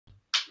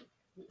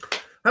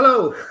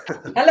Hello.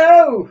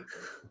 Hello.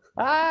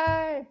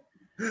 Hi.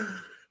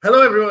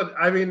 Hello, everyone.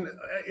 I mean,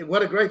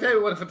 what a great day.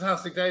 What a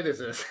fantastic day this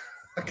is.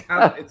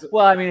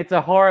 Well, I mean, it's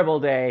a horrible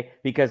day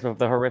because of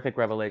the horrific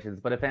revelations,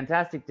 but a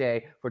fantastic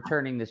day for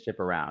turning this ship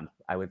around,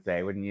 I would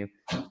say, wouldn't you?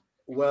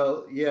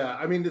 Well, yeah.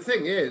 I mean, the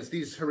thing is,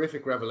 these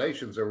horrific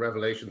revelations are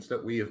revelations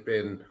that we have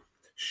been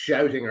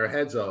shouting our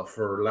heads off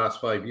for the last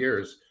 5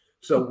 years.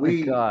 So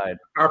we God.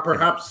 are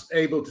perhaps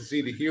able to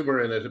see the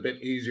humor in it a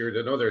bit easier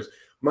than others.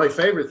 My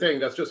favorite thing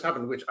that's just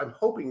happened, which I'm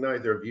hoping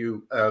neither of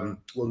you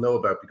will know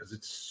about because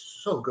it's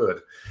so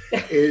good,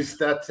 is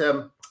that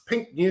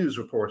Pink News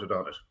reported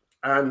on it.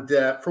 And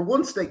for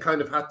once, they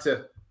kind of had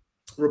to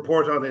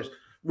report on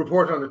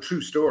a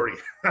true story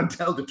and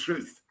tell the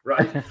truth,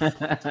 right?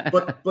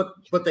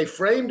 but they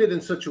framed it in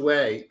such a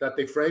way that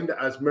they framed it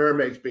as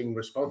Mermaids being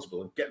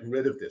responsible and getting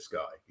rid of this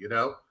guy, you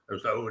know? It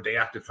was like, oh, they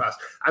acted fast.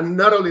 And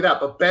not only that,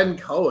 but Ben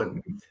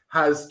Cohen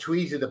has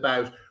tweeted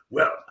about,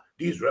 well,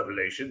 these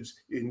revelations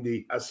in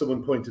the, as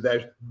someone pointed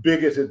out,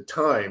 bigoted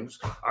times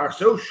are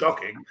so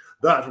shocking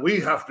that we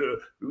have to,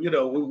 you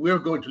know, we're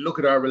going to look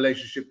at our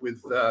relationship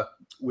with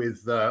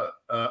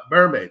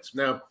mermaids.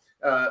 Now,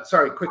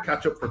 sorry, quick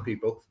catch up for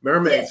people.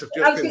 Mermaids have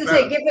just I was going to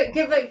say,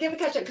 give a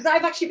catch up because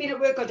I've actually been at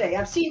work all day.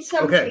 I've seen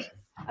some things,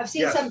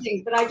 some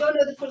things, but I don't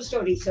know the full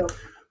story. So.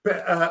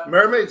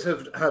 Mermaids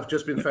have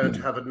just been found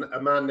to have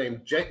a man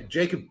named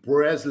Jacob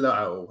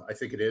Breslau, I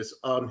think it is,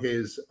 on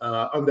his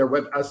on their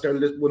web as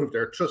one of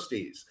their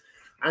trustees,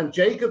 and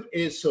Jacob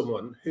is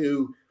someone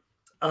who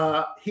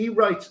he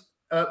writes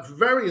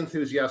very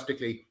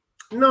enthusiastically,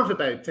 not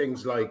about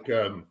things like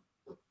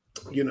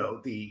you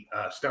know, the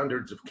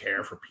standards of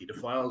care for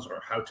pedophiles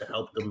or how to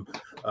help them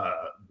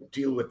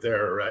deal with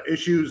their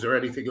issues or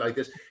anything like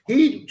this.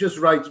 He just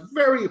writes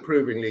very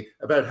approvingly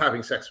about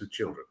having sex with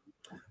children.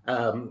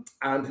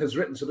 And has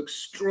written some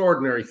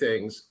extraordinary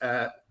things,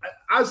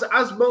 as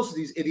most of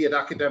these idiot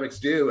academics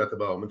do at the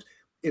moment,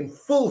 in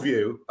full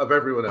view of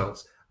everyone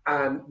else.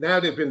 And now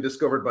they've been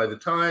discovered by the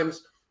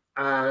Times,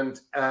 and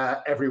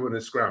everyone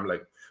is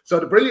scrambling. So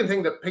the brilliant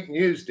thing that Pink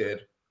News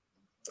did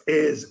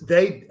is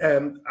they,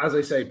 as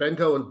I say, Ben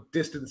Cohen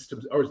distanced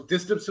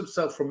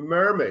himself from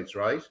Mermaids,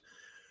 right?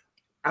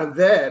 And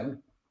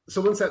then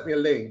someone sent me a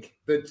link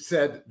that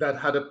said that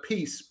had a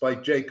piece by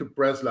Jacob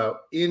Breslau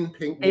in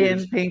Pink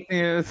News. In Pink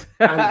News.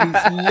 And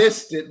he's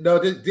listed, no,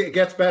 it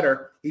gets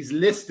better. He's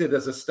listed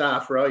as a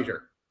staff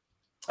writer.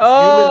 But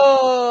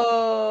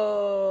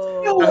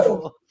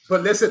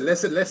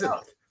listen.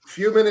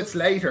 Few minutes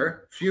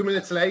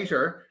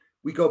later,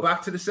 we go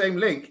back to the same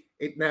link.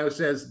 It now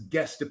says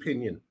guest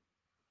opinion.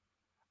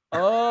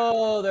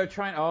 Oh, they're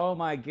trying. Oh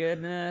my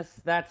goodness,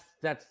 that's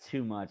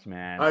too much,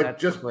 man.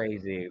 That's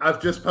crazy.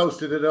 I've just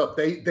posted it up.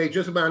 They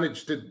just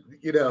managed to,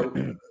 you know,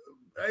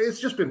 it's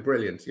just been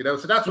brilliant, you know.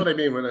 So that's what I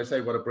mean when I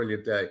say what a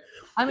brilliant day.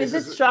 I mean,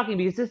 it's shocking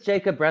because this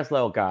Jacob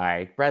Breslau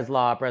guy,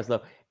 Breslau,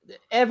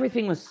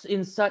 everything was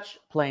in such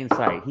plain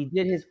sight. He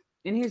did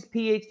in his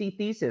PhD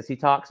thesis. He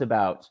talks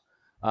about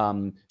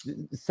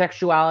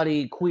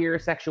sexuality, queer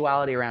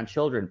sexuality around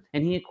children,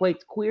 and he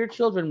equates queer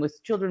children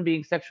with children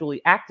being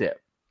sexually active.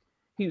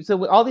 So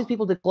with all these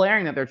people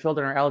declaring that their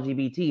children are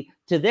LGBT,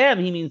 to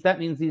them, that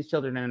means these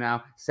children are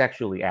now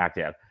sexually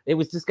active. It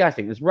was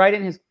disgusting. It was right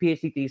in his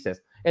PhD thesis.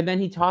 And then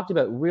he talked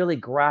about really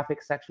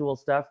graphic sexual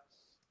stuff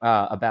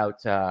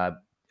about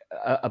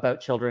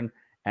children.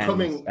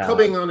 And,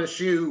 coming on a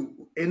shoe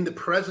in the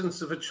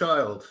presence of a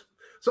child.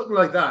 Something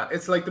like that.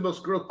 It's like the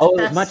most grotesque. Oh,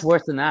 it was much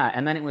worse than that.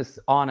 And then it was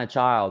on a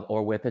child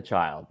or with a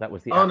child. That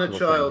was the on a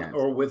child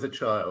or with a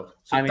child.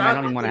 So I mean, I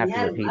don't even want to have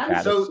to repeat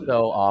that. So, it's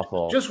so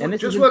awful. Just want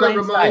to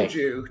remind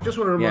you,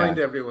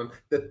 everyone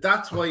that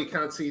that's why you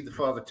can't see the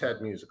Father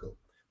Ted musical,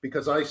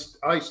 because I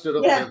stood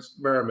up against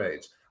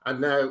Mermaids,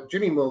 and now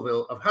Jimmy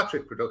Mulville of Hat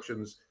Trick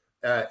Productions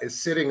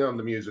is sitting on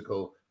the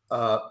musical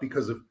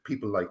because of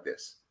people like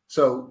this.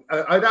 So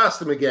I'd ask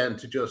them again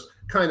to just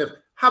kind of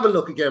have a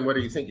look again whether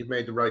you think you've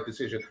made the right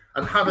decision,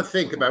 and have a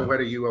think about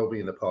whether you owe me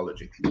an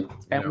apology.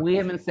 And we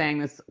have been saying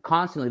this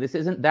constantly. This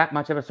isn't that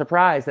much of a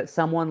surprise that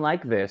someone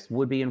like this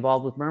would be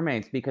involved with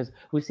Mermaids, because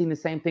we've seen the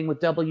same thing with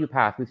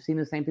WPATH. We've seen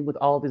the same thing with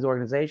all of these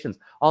organizations.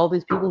 All of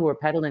these people who are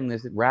peddling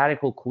this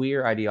radical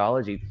queer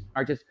ideology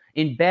are just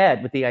in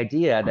bed with the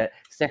idea that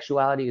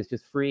sexuality is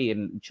just free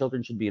and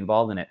children should be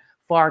involved in it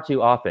far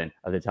too often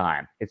of the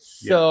time.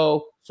 It's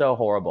so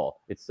horrible.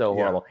 It's so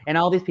horrible. And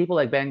all these people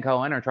like Ben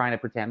Cohen are trying to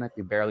pretend that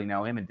they barely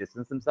know him and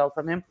distance themselves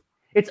from him.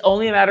 It's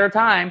only a matter of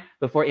time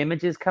before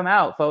images come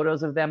out,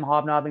 photos of them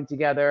hobnobbing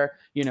together,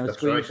 you know,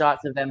 screenshots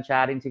of them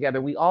chatting together.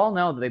 We all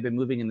know that they've been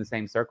moving in the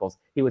same circles.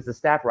 He was the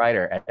staff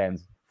writer at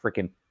Ben's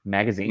freaking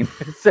magazine.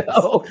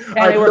 So,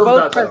 and they were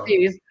both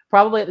trustees,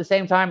 probably at the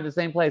same time at the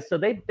same place. So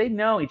they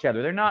know each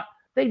other.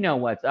 They know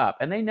what's up,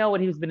 and they know what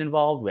he's been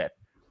involved with.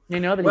 You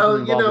know that he's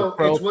been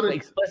involved with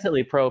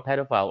explicitly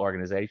pro-pedophile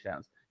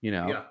organizations. You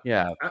know,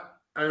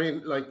 I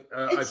mean, like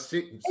I've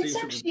seen. It's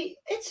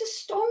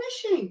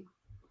astonishing.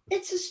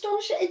 It's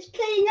astonishing. It's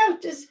playing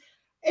out as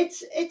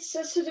it's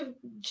a sort of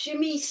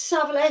Jimmy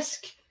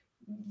Savile-esque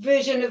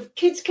version of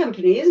Kids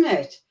Company, isn't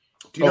it?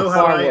 Do you know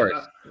how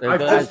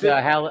as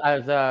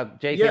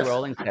J.K.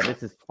 Rowling said,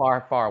 this is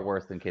far, far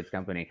worse than Kids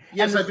Company.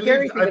 Yes, and I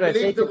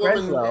believe the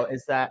woman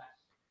is that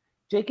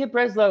Jacob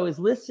Breslow is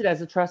listed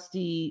as a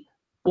trustee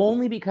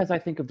only because I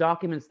think of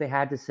documents they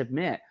had to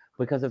submit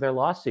because of their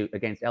lawsuit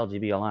against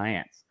LGBT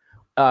Alliance.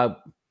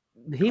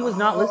 He was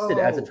not listed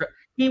as a trustee.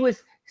 He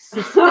was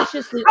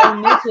suspiciously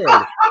omitted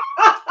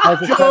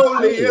as a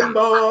trustee.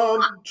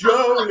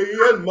 Jolie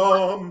and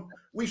Mom.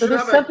 So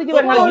there's something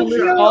about how you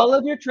list all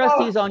of your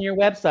trustees on your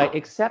website,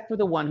 except for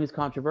the one who's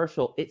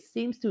controversial. It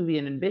seems to be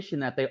an admission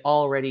that they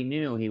already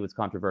knew he was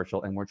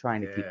controversial and were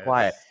trying to keep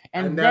quiet.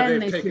 And then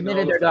they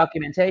submitted their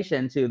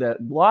documentation to the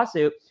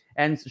lawsuit.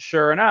 And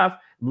sure enough,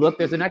 look,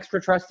 there's an extra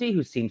trustee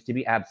who seems to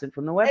be absent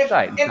from the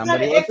website.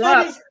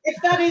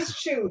 If that is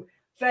true,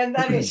 then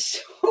that is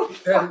so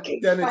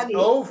fucking funny. It's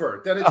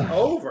over. Then it's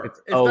over. If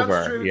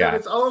that's true, then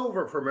it's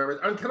over for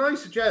Mermaids. And can I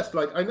suggest,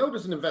 like, I know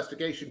there's an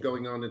investigation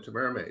going on into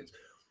Mermaids,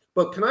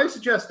 but can I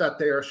suggest that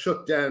they are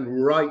shut down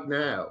right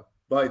now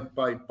by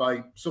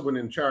someone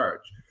in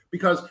charge,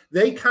 because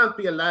they can't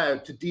be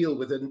allowed to deal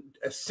with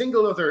a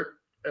single other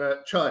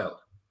child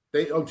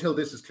until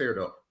this is cleared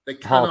up. They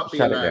cannot be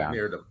allowed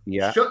near them.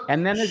 Yeah.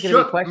 And then there's going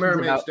to be questions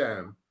Mermaids about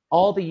down.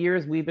 All the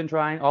years we've been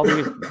trying, all the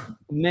years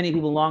many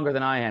people longer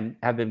than I am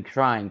have been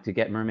trying to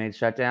get Mermaids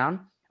shut down.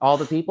 All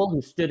the people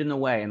who stood in the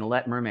way and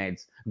let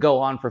Mermaids go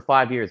on for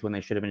 5 years when they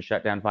should have been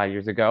shut down 5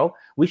 years ago.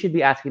 We should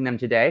be asking them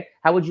today,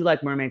 how would you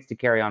like Mermaids to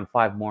carry on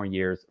 5 more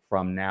years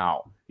from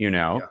now? You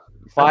know,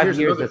 5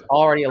 years has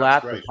already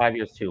elapsed. 5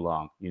 years too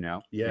long, you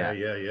know? Yeah.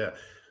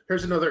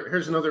 Here's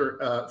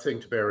another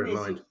thing to bear in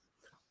mind.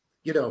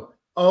 You know,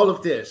 all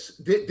of this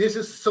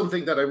is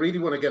something that I really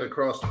want to get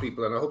across to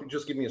people, and I hope you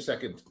just give me a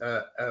second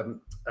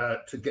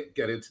to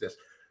get into this.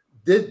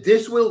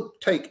 This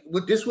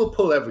will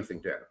pull everything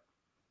down,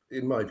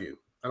 in my view,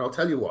 and I'll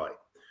tell you why.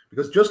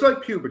 Because just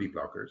like puberty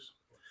blockers,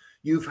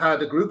 you've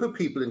had a group of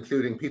people,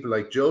 including people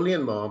like Jolie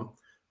and Mom,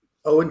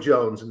 Owen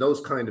Jones, and those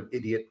kind of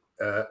idiot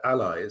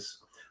allies,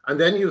 and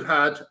then you've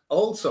had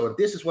also, and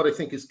this is what I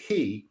think is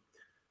key,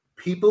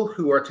 people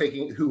who are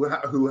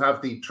who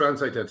have the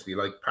trans identity,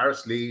 like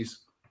Paris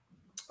Lee's.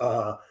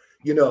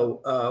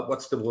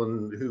 What's the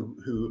one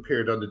who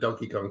appeared on the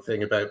Donkey Kong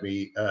thing about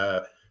me?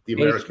 The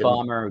American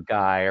bomber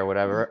guy or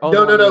whatever. Oh,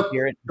 no.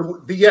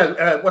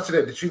 What's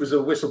her name? She was a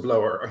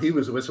whistleblower, or he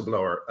was a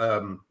whistleblower.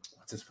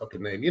 What's his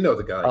fucking name? You know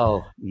the guy.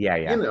 Oh,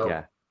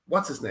 yeah.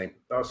 What's his name?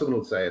 Oh, someone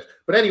will say it.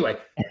 But anyway,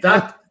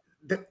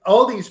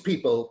 all these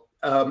people.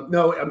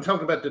 No, I'm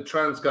talking about the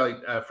trans guy,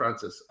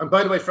 Francis. And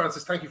by the way,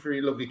 Francis, thank you for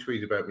your lovely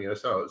tweet about me. I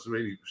saw it was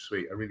really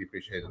sweet. I really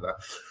appreciated that.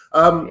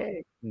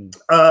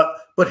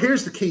 But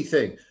here's the key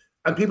thing.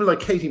 And people like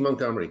Katie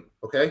Montgomery,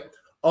 okay?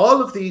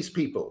 All of these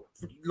people,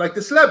 like the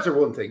celebs are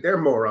one thing. They're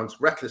morons,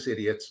 reckless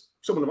idiots.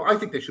 Some of them, I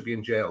think they should be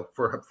in jail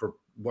for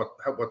what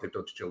they've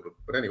done to children.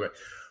 But anyway,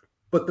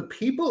 but the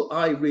people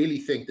I really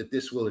think that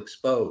this will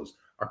expose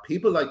are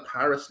people like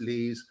Paris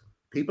Lee's,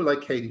 people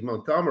like Katie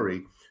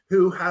Montgomery,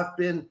 who have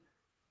been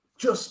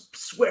just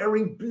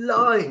swearing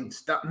blind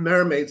that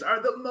Mermaids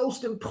are the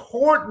most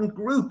important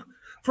group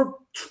for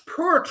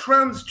poor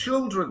trans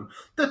children,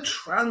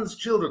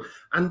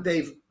 and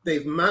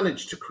they've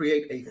managed to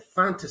create a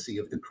fantasy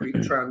of the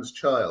trans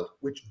child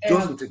which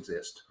doesn't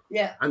exist.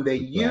 Yeah, and they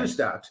use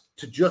that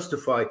to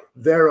justify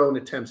their own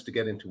attempts to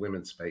get into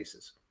women's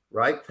spaces.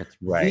 Right? That's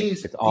right.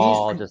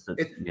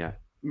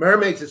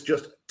 Mermaids is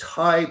just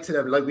tied to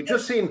them. Like we've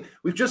just seen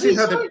we saw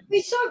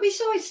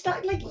it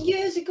start like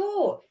years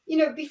ago. You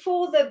know,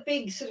 before the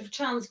big sort of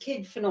trans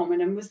kid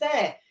phenomenon was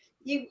there.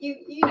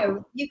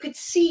 You could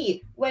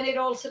see when it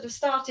all sort of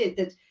started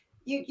that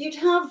you'd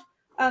have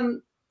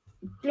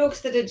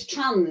blokes that had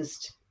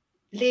transed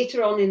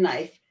later on in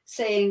life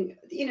saying,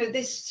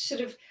 this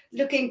sort of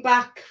looking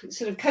back,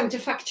 sort of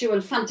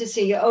counterfactual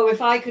fantasy. Oh,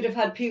 if I could have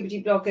had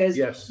puberty blockers,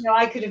 yes,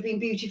 I could have been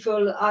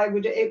beautiful.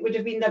 It would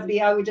have been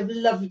lovely. I would have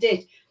loved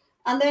it.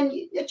 And then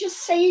you're just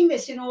saying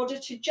this in order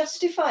to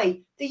justify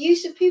the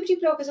use of puberty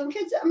blockers on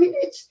kids. I mean,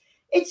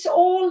 it's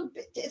all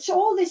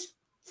this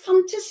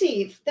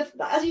fantasy,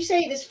 as you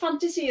say, this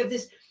fantasy of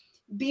this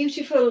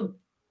beautiful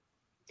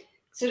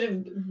sort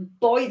of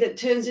boy that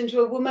turns into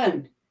a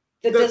woman.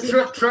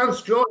 That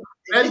trans joy.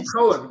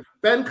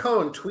 Ben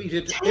Cohen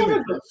tweeted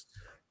images.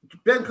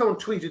 Ben Cohen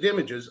tweeted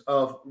images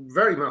of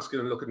very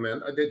masculine-looking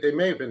men. They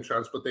may have been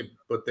trans, but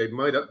they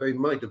might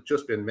have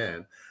just been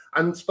men,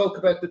 and spoke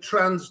about the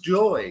trans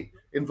joy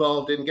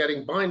involved in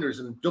getting binders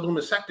and double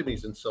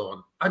mastectomies and so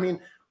on. I mean,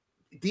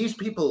 these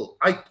people,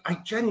 I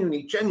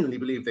genuinely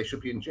believe they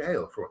should be in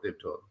jail for what they've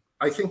done.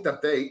 I think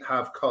that they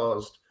have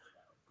caused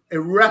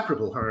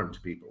irreparable harm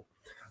to people.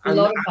 A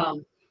lot of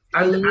harm.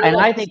 And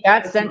I think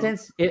that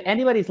sentence, if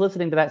anybody's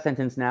listening to that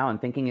sentence now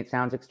and thinking it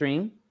sounds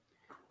extreme,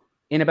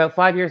 in about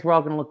 5 years, we're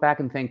all going to look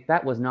back and think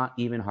that was not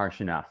even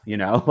harsh enough.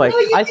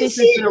 I think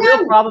the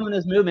real problem in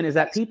this movement is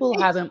that people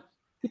haven't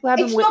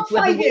waited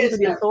for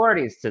the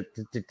authorities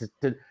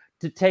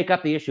to take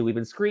up the issue. We've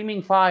been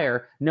screaming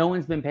fire. No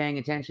one's been paying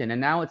attention.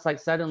 And now it's like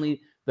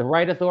suddenly the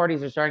right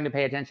authorities are starting to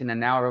pay attention, and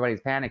now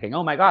everybody's panicking.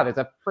 Oh my God, there's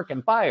a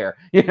freaking fire,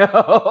 you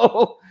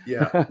know?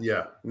 Yeah.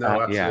 No,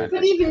 absolutely. Yeah.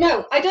 But even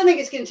now, I don't think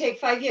it's going to take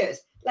 5 years.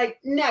 Like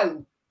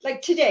now,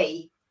 like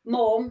today,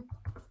 Mom,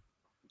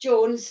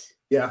 Jones,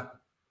 Yeah.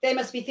 they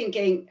must be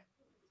thinking,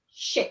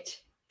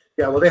 shit.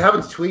 Yeah, well, they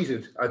haven't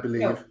tweeted, I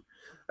believe.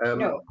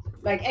 No,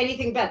 like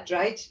anything but,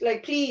 right?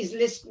 Like, please,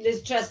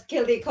 Liz Truss,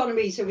 kill the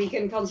economy so we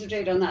can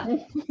concentrate on that.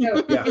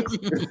 No,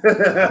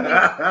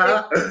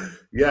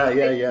 Yeah.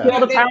 Kill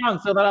the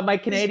pound so that my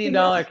Canadian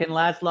dollar can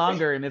last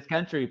longer in this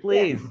country,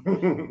 please.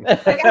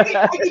 Like,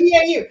 I can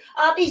hear you.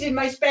 Artie's in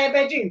my spare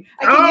bedroom.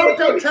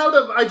 Don't tell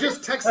them. I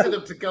just texted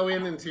them to go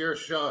into your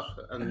shot.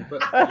 Come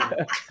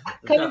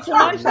into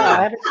my shot.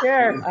 I have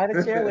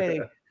a chair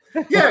waiting.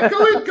 Yeah,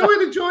 go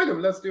in and join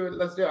them. Let's do it.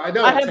 I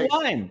know. I have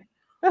wine.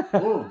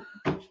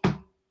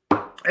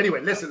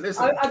 Anyway, listen.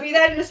 I'll be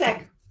there in a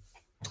sec.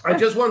 I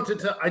just wanted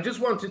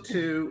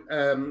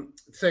to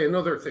say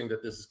another thing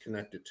that this is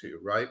connected to,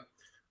 right?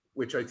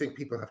 Which I think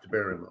people have to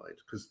bear in mind,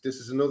 because this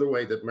is another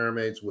way that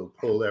mermaids will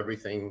pull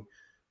everything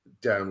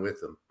down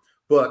with them.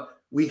 But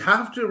we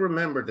have to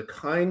remember the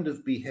kind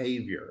of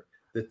behavior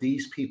that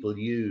these people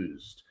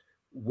used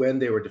when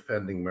they were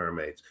defending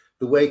mermaids.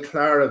 The way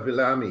Clara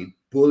Villami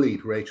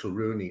bullied Rachel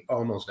Rooney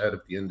almost out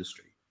of the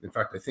industry. In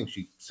fact, I think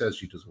she says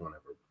she doesn't want to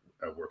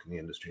ever work in the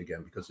industry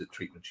again because of the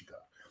treatment she got.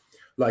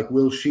 Like,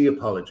 will she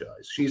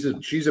apologize? She's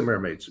a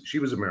mermaid. She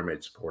was a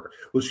mermaid supporter.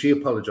 Will she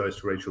apologize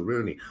to Rachel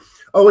Rooney?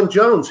 Owen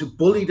Jones, who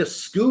bullied a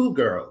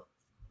schoolgirl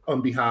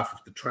on behalf of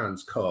the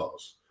trans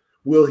cause,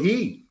 will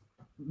he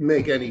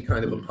make any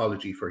kind of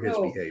apology for his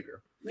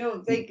behavior?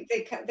 No, they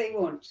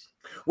won't.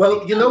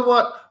 Well, you know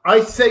what? I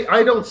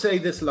don't say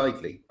this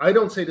lightly. I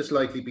don't say this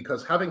lightly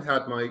because having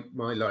had my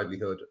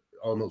livelihood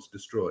almost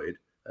destroyed,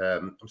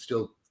 I'm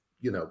still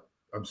in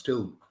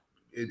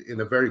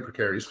a very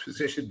precarious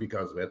position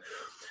because of it.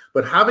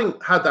 But having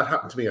had that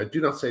happen to me, I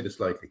do not say this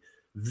lightly.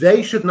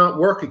 They should not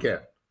work again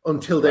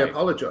until they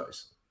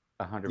apologize.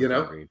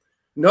 100% agreed.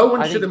 No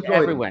one should employ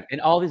everyone in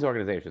all these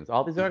organizations.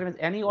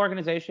 Any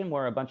organization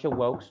where a bunch of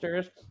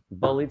wokesters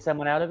bullied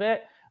someone out of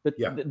it,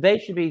 they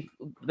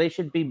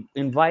should be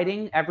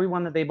inviting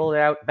everyone that they bullied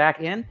out back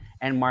in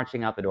and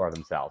marching out the door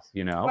themselves.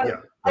 You know.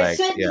 Well, I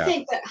certainly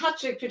think that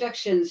Hat-Trick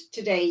Productions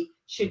today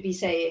should be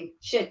saying,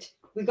 "Shit,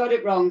 we got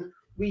it wrong.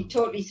 We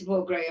totally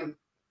support Graham."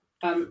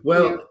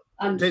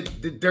 And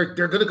they're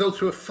going to go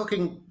through a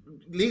fucking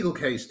legal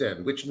case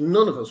then, which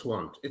none of us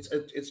want.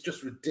 It's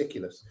just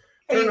ridiculous.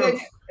 Are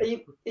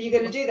you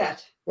going to do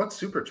that? What's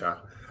super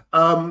chat?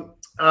 Well,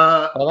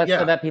 that's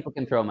so that people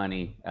can throw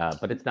money,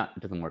 but it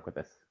doesn't work with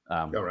this.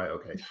 All right,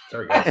 okay.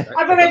 Sorry, guys.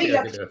 I've already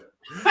looked. You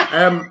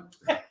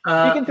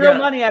can throw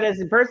money at us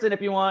in person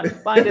if you want.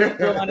 Find us and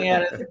throw money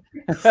at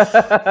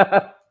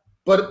us.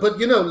 But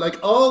you know,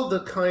 like all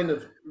the kind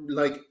of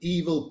like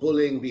evil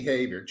bullying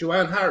behavior.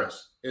 Joanne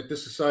Harris at the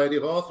Society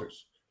of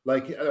Authors.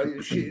 Like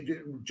she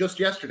just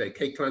yesterday,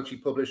 Kate Clancy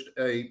published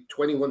a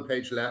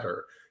 21-page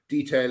letter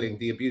detailing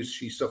the abuse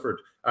she suffered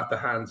at the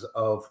hands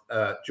of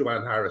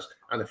Joanne Harris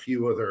and a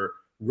few other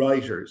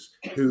writers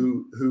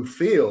who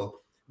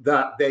feel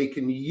that they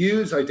can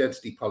use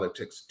identity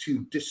politics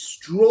to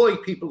destroy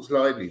people's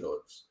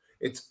livelihoods.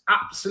 It's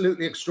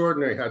absolutely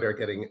extraordinary how they're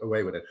getting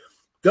away with it.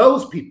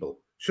 Those people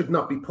should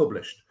not be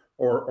published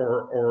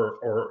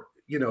or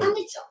you know. And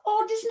it's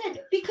odd, isn't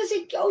it? Because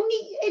it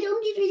only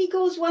really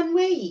goes one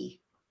way.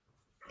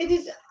 It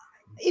is,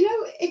 you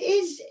know, it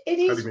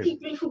is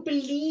people who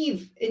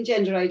believe in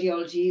gender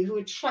ideology who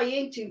are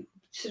trying to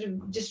sort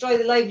of destroy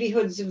the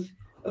livelihoods of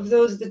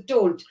those that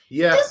don't.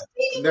 Yeah,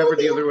 really never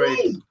the other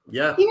way.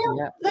 Yeah, you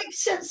know, like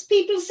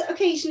people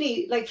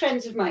occasionally, like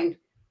friends of mine,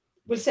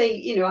 will say,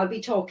 you know, I'll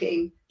be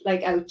talking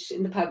like out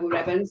in the pub or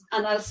whatever, and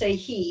I'll say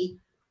he,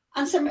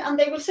 and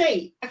they will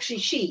say actually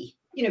she,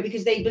 you know,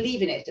 because they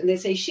believe in it, and they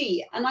say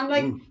she, and I'm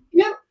like, you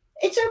know,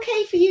 it's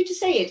okay for you to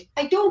say it.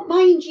 I don't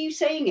mind you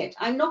saying it.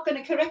 I'm not going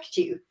to correct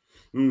you.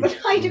 But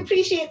I'd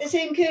appreciate the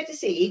same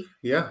courtesy.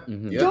 Yeah.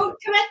 Don't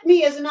correct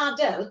me as an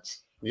adult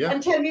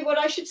and tell me what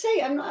I should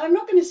say. I'm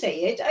not going to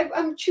say it.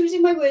 I'm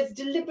choosing my words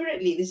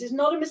deliberately. This is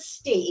not a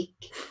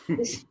mistake.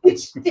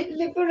 It's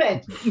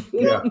deliberate.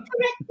 You don't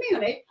correct me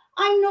on it.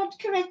 I'm not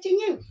correcting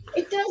you.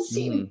 It does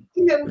seem,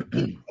 you know,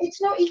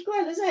 it's not equal,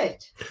 is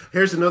it?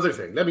 Here's another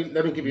thing. Let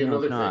me give you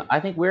another thing. I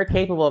think we're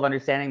capable of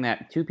understanding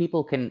that two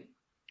people can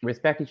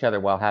respect each other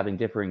while having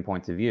differing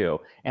points of view.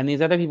 And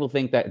these other people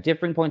think that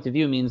differing points of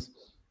view means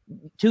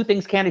two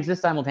things can't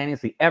exist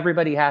simultaneously.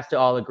 Everybody has to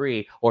all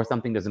agree or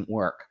something doesn't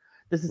work.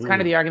 This is kind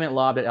of the argument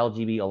lobbed at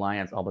LGBT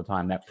Alliance all the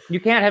time, that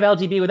you can't have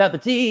LGBT without the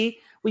T.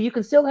 Well, you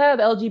can still have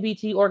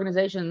LGBT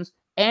organizations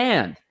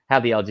and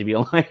have the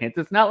LGBT Alliance.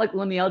 It's not like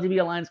when the LGBT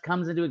Alliance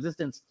comes into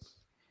existence,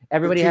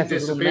 everybody has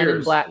this little Men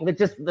in Black.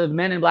 The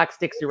Men in Black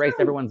sticks erase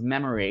everyone's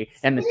memory,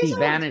 and the T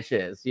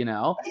vanishes. You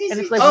know, and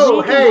it's like,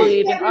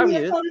 hey,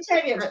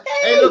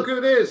 look who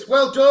it is!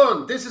 Well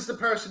done. This is the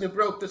person who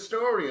broke the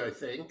story, I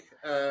think,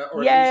 or at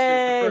least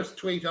the first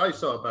tweet I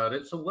saw about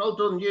it. So well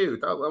done, you.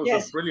 That was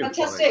a brilliant.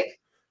 Fantastic. Point.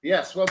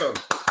 Yes, well done.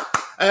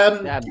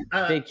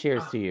 Big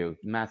cheers to you.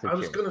 Massive I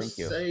was cheers. going to Thank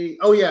you. say,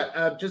 oh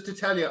yeah, just to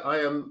tell you, I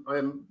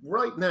am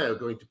right now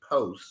going to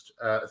post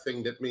a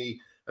thing that me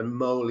and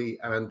Molly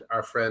and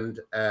our friend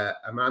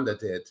Amanda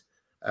did.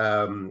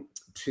 I'm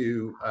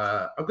going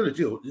to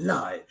do it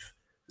live.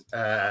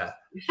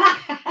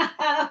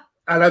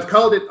 And I've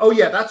called it. Oh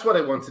yeah, that's what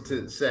I wanted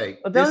to say.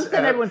 Well, don't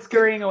send everyone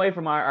scurrying away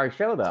from our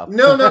show, though.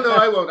 No,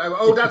 I won't.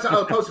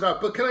 I'll post it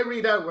out. But can I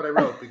read out what I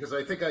wrote, because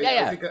I think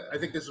I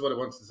think this is what I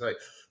wanted to say.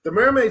 The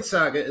Mermaid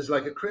Saga is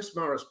like a Chris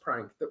Morris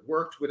prank that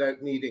worked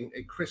without needing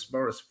a Chris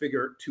Morris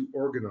figure to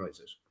organize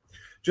it.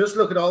 Just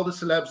look at all the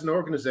celebs and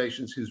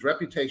organizations whose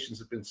reputations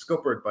have been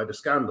scuppered by the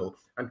scandal,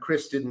 and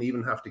Chris didn't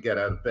even have to get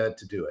out of bed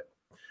to do it.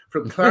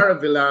 From Clara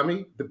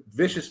Villami, the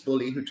vicious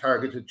bully who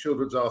targeted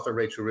children's author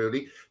Rachel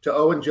Roudy, to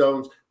Owen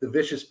Jones, the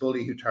vicious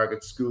bully who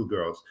targets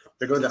schoolgirls.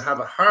 They're going to have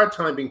a hard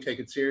time being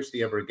taken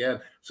seriously ever again,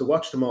 so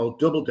watch them all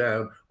double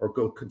down or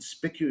go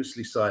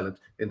conspicuously silent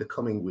in the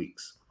coming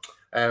weeks.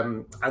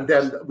 And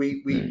then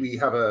we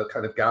have a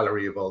kind of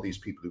gallery of all these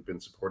people who've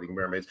been supporting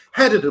Mermaids,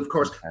 headed, of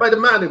course, by the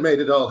man who made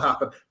it all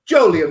happen,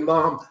 Jolyon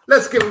Mom.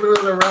 Let's give him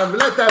another round.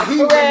 Let that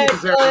he really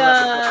deserves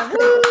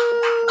it.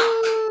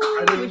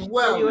 I mean,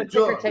 well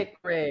done.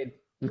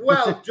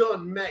 Well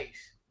done, mate.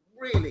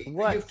 Really,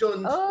 What? you've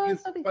done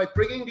by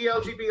bringing the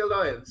LGB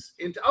Alliance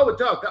into. Oh, a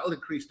dog, that'll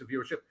increase the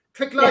viewership.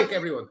 Click like,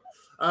 everyone.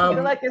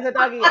 There's a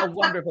doggy, a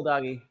wonderful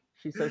doggy.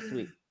 She's so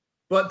sweet.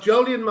 But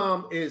Jolyon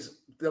Mom is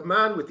the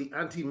man with the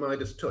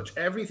anti-Midas touch.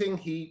 Everything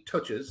he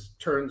touches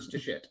turns to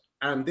shit,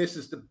 and this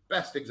is the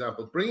best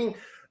example. Bringing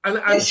and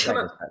the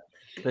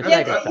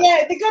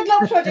Good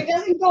Luck Project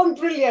hasn't gone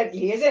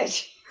brilliantly, is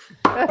it?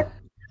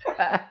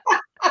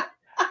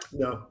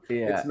 No,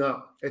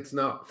 it's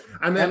not.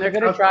 And they're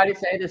going to try to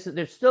say this.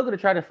 They're still going to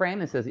try to frame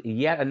this as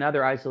yet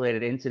another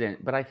isolated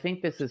incident. But I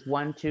think this is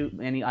one too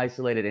many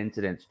isolated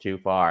incidents too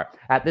far.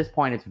 At this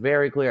point, it's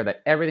very clear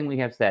that everything we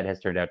have said has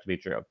turned out to be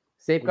true.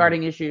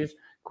 Safeguarding issues,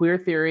 queer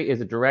theory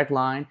is a direct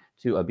line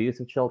to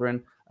abuse of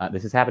children.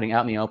 This is happening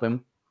out in the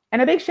open.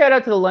 And a big shout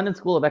out to the London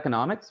School of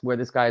Economics, where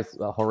this guy's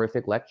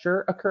horrific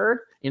lecture occurred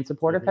in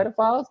support of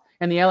pedophiles.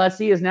 And the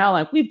LSE is now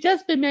like, we've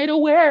just been made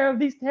aware of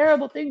these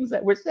terrible things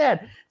that were said.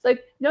 It's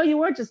like, no, you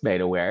weren't just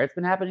made aware. It's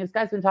been happening. This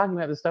guy's been talking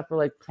about this stuff for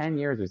like 10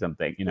 years or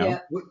something, you know?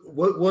 Yeah.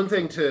 One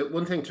thing to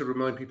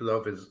remind people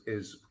of is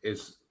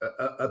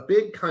a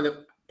big kind of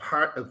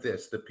part of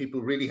this that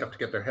people really have to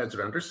get their heads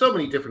around. There's so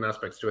many different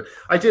aspects to it.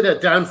 I did a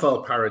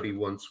Downfall parody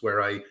once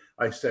where I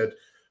said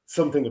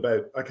something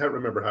about, I can't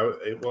remember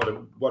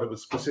what it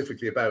was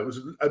specifically about. It was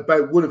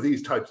about one of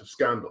these types of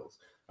scandals,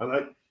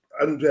 and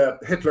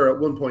Hitler at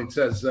one point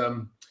says,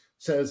 and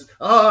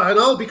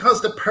all because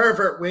the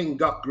pervert wing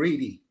got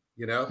greedy,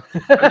 you know.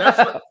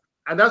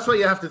 And that's what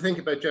you have to think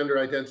about gender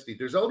identity.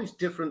 There's all these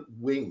different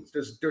wings.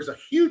 There's a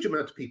huge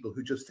amount of people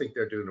who just think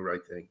they're doing the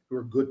right thing, who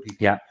are good people.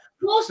 Yeah,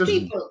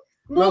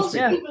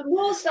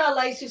 most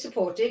allies who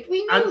support it,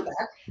 we know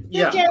that.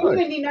 They're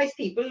genuinely nice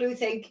people who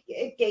think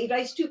gay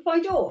rights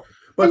 2.0.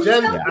 But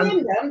then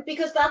blame them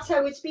because that's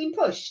how it's been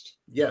pushed.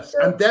 Yes, so,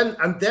 and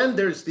then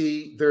there's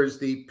the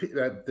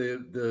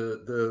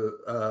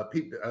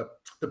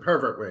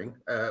pervert wing,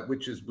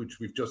 which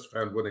we've just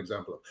found one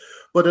example of.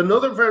 But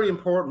another very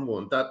important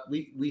one that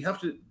we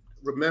have to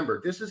remember,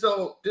 this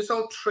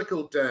all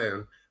trickled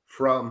down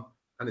from,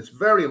 and it's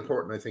very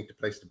important, I think, to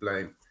place the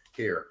blame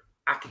here,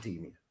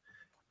 academia.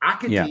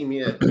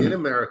 Academia in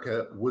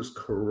America was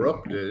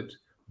corrupted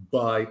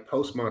by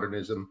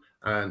postmodernism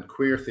and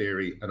queer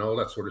theory and all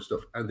that sort of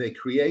stuff, and they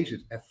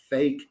created a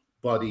fake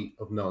body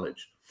of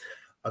knowledge,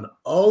 and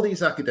all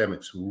these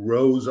academics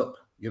rose up,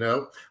 you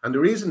know, and the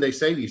reason they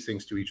say these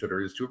things to each other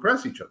is to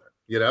impress each other,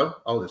 you know,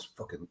 all this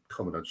fucking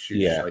coming on shit,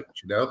 you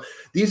know.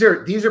 These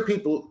are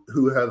people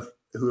who have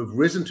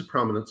risen to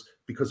prominence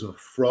because of a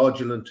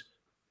fraudulent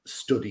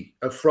study,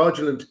 a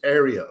fraudulent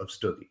area of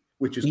study,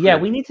 which is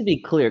we need to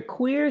be clear.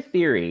 Queer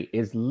theory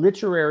is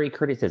literary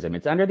criticism.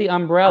 It's under the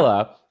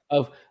umbrella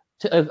of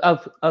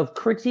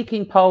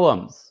critiquing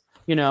poems.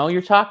 You know,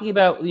 you're talking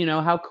about, you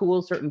know, how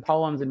cool certain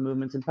poems and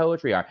movements and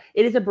poetry are.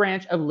 It is a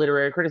branch of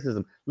literary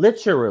criticism,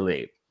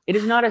 literally. It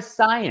is not a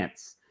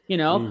science. You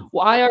know,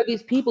 why are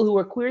these people who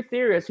are queer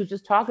theorists who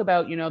just talk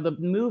about, you know, the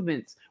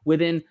movements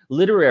within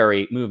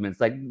literary movements,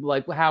 like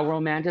how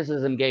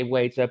Romanticism gave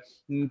way to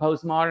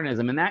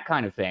postmodernism and that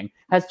kind of thing,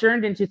 has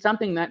turned into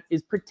something that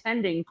is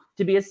pretending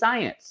to be a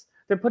science.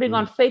 They're putting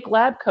on fake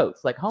lab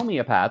coats like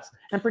homeopaths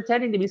and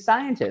pretending to be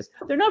scientists.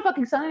 They're not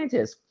fucking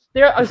scientists.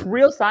 There is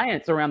real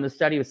science around the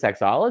study of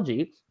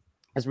sexology.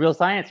 There's real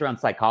science around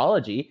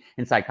psychology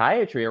and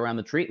psychiatry around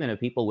the treatment of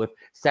people with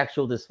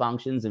sexual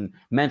dysfunctions and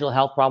mental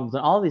health problems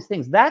and all these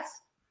things.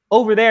 That's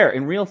over there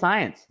in real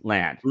science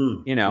land,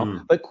 you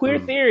know. But queer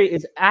theory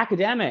is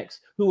academics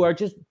who are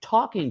just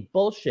talking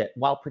bullshit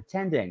while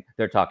pretending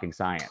they're talking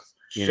science.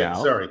 You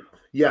know? Sorry.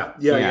 Yeah.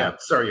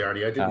 Sorry,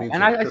 Arnie. I didn't mean to.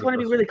 And I just want to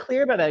be really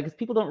clear about that, because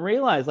people don't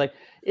realize, like,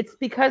 it's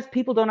because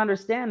people don't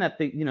understand that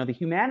the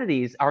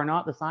humanities are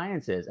not the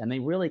sciences, and they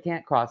really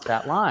can't cross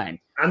that line.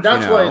 And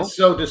that's why it's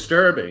so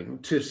disturbing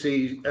to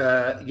see,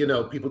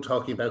 people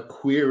talking about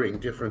queering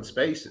different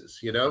spaces.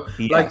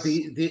 Like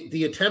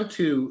the attempt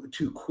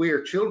to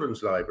queer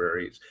children's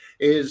libraries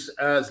is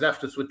as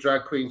leftist with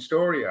drag queen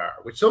story hour,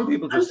 which some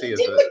people just see as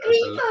didn't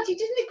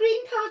the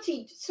Green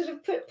Party sort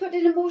of put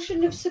in a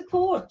motion of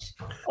support?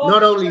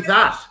 Not only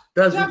that,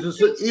 there's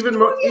even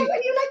more. And you're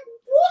like,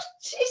 what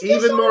is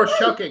even this more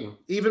shocking.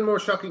 Even more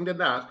shocking than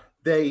that,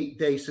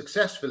 they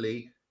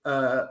successfully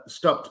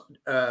stopped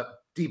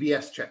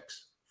DBS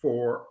checks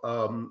for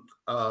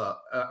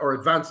or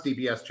advanced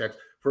DBS checks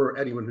for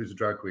anyone who's a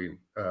drag queen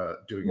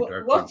doing a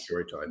drag queen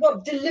story time.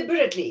 Well,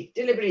 deliberately.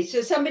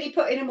 So somebody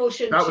put in a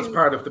motion. That was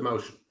part of the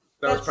motion.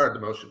 That was part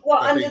of the motion.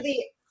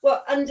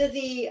 Under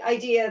the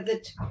idea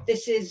that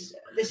this is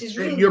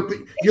rude.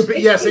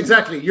 Yes,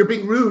 exactly. You're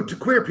being rude to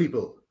queer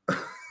people.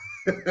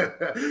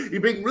 You're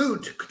being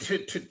rude to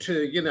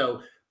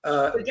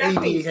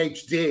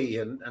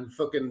ADHD and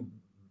fucking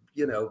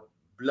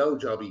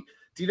blowjobby.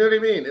 Do you know what I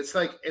mean? It's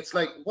like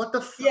what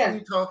the fuck are you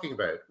talking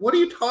about? What are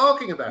you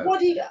talking about?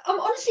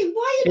 Honestly,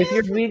 why on if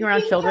you're reading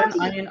around children,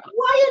 why on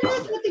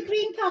earth would the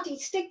Green Party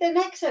stick their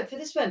necks out for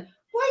this one?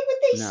 Why would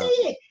they say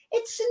it?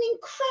 It's an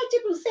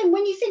incredible thing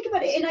when you think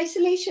about it in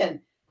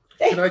isolation.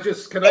 Can I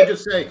just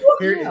say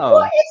here?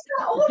 What is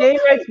that all the gay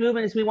rights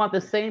movement is we want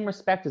the same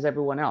respect as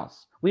everyone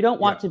else. We don't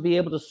want to be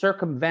able to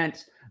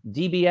circumvent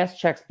DBS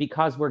checks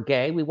because we're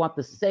gay. We want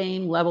the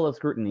same level of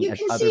scrutiny. You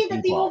can see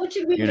that the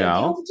Overton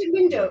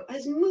window,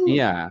 has moved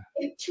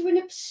into an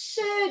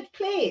absurd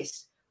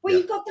place where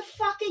you've got the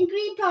fucking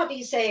Green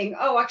Party saying,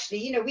 "Oh,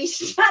 actually, we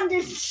stand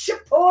in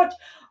support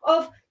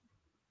of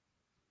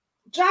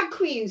drag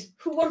queens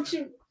who want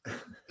to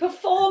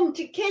perform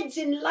to kids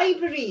in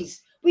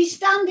libraries. We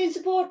stand in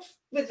support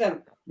with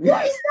them."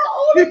 What is that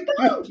all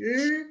about?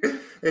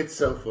 It's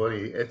so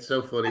funny. It's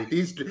so funny.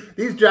 These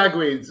drag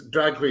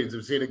queens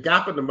have seen a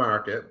gap in the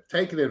market,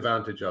 taken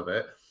advantage of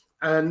it,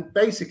 and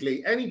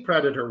basically any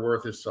predator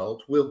worth his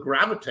salt will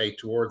gravitate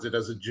towards it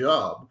as a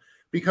job,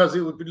 because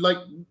it would be like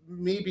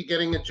me be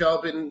getting a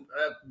job in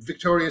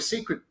Victoria's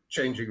Secret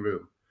changing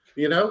room.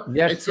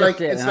 It's like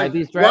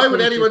why would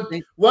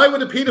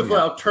a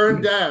pedophile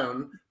turn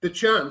down the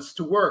chance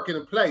to work in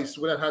a place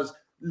where it has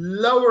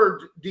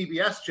lowered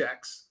DBS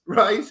checks,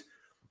 right?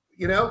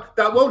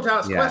 That won't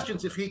ask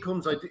questions if he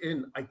comes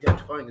in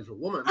identifying as a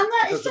woman. And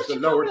that is such a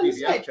lower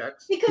DBS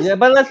checks.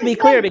 But let's be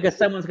clear, because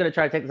someone's going to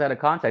try to take this out of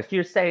context.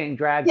 You're saying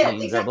drag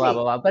queens are blah,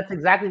 blah, blah. That's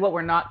exactly what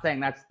we're not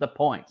saying. That's the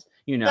point.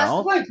 That's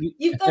the point.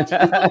 You've got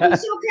to be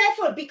so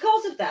careful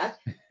because of that.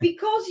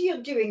 Because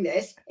you're doing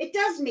this, it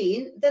does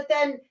mean that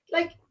then,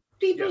 like,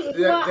 people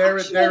who are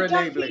actually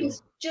drag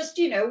queens, just,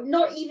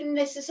 not even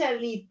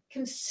necessarily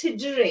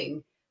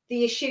considering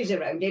the issues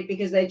around it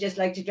because they just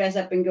like to dress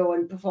up and go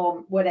and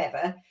perform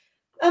whatever.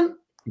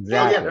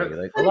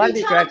 Exactly. A lot of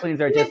these drag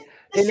queens are just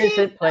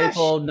innocent,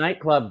 playful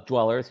nightclub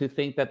dwellers who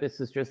think that this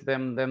is just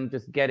them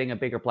just getting a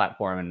bigger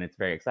platform and it's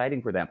very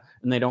exciting for them.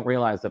 And they don't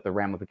realize that the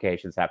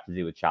ramifications have to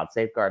do with child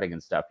safeguarding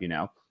and stuff,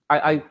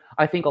 I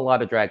think a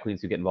lot of drag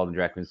queens who get involved in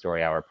Drag Queen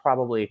Story Hour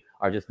probably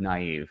are just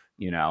naive,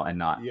 and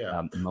not.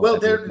 Well,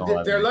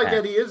 they're like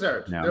Eddie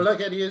Izzard. No. They're like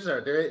Eddie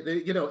Izzard.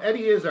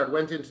 Eddie Izzard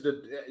went into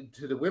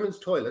the women's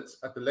toilets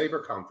at the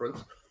Labour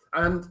conference,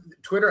 and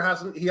Twitter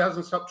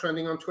hasn't stopped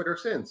trending on Twitter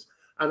since.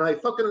 And I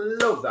fucking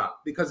love that,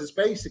 because it's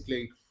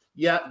basically,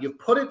 you've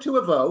put it to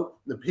a vote.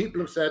 The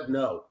people have said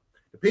no.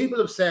 The people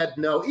have said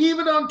no.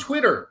 Even on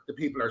Twitter, the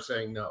people are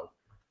saying no.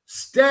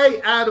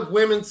 Stay out of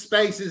women's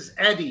spaces,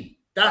 Eddie.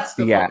 That's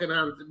the fucking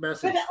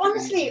message. But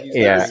honestly,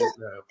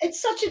 it's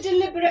such a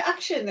deliberate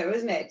action, though,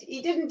 isn't it?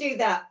 He didn't do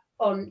that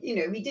on,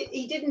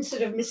 he didn't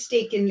sort of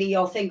mistakenly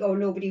or think, oh,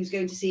 nobody was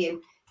going to see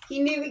him. He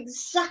knew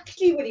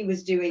exactly what he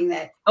was doing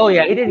there. Oh,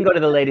 yeah. He didn't go to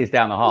the ladies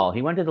down the hall.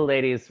 He went to the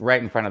ladies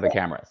right in front of the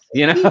cameras.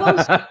 He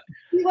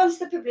wants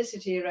the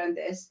publicity around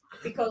this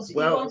because he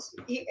wants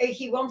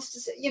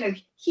to,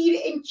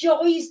 he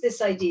enjoys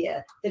this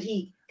idea that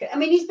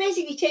he's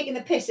basically taking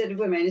the piss out of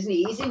women, isn't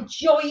he? He's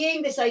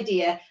enjoying this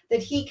idea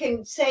that he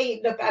can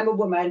say, look, I'm a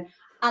woman.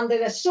 And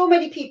there are so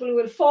many people who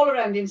will fall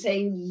around him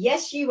saying,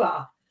 yes, you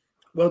are.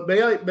 Well,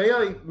 may I?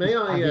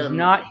 I'm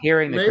not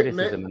hearing the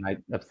criticism, and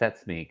it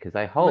upsets me because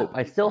I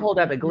still hold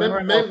out a glimmer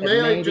of hope.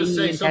 May I just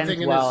say something?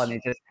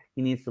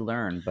 He needs to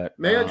learn. But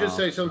may I just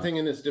say something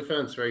in his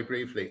defense, very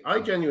briefly? I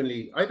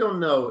don't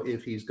know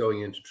if he's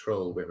going in to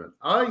troll women.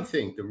 I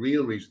think the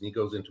real reason he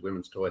goes into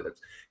women's toilets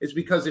is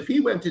because if he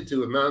went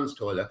into a man's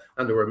toilet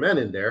and there were men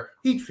in there,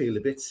 he'd feel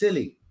a bit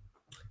silly.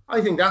 I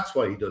think that's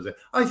why he does it.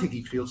 I think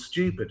he'd feel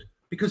stupid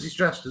because he's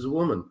dressed as a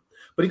woman.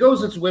 But he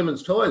goes into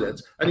women's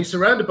toilets and he's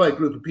surrounded by a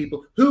group of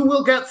people who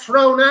will get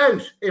thrown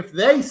out if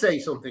they say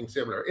something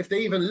similar, if they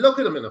even look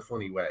at him in a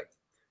funny way,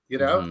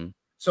 Mm-hmm.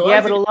 So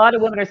but a lot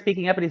of women are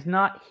speaking up, but he's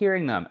not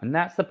hearing them. And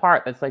that's the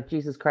part that's like,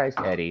 Jesus Christ,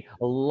 Eddie.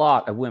 A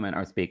lot of women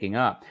are speaking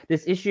up.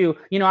 This issue,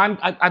 I'm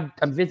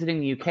visiting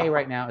the UK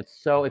right now.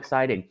 It's so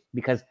exciting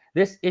because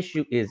this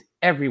issue is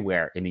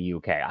everywhere in the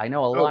UK. I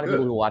know a lot of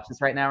people who watch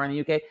this right now are in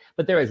the UK,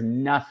 but there is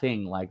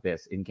nothing like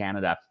this in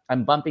Canada.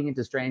 I'm bumping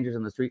into strangers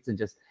in the streets and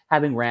just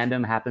having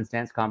random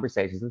happenstance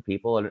conversations with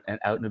people and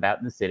out and about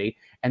in the city.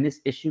 And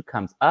this issue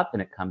comes up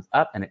and it comes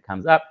up and it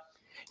comes up.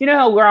 You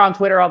know, we're on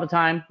Twitter all the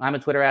time. I'm a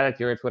Twitter addict.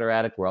 You're a Twitter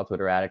addict. We're all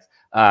Twitter addicts.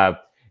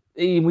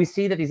 We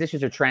see that these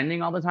issues are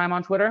trending all the time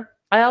on Twitter.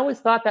 I always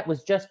thought that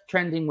was just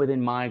trending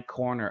within my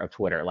corner of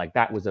Twitter. Like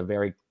that was a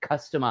very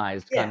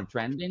customized kind of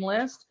trending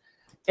list.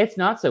 It's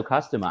not so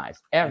customized.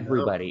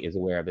 Everybody is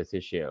aware of this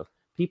issue.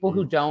 People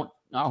who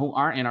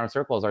aren't in our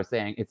circles are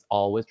saying it's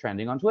always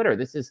trending on Twitter.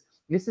 This is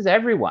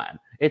everyone.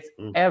 It's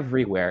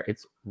everywhere.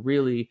 It's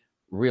really,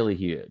 really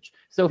huge.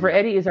 So for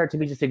Eddie Izzard to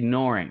be just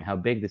ignoring how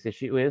big this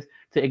issue is,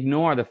 to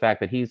ignore the fact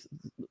that he's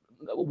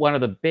one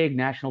of the big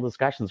national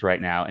discussions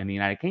right now in the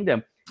United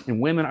Kingdom, and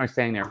women are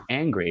saying they're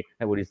angry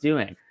at what he's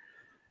doing.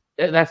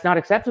 That's not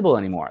acceptable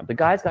anymore. The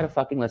guy's got to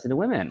fucking listen to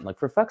women. Like,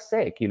 for fuck's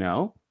sake, you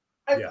know?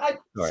 I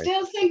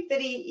still think that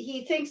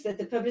he thinks that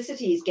the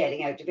publicity he's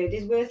getting out of it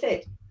is worth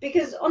it.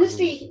 Because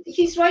honestly,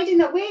 he's riding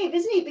that wave,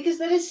 isn't he? Because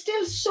there is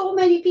still so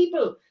many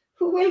people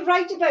who will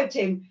write about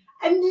him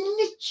and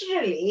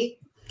literally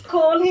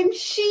call him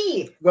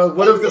she. Well,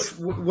 one of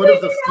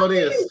the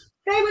funniest.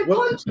 They would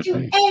point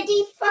to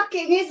Eddie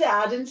fucking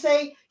Izzard and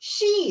say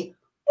she.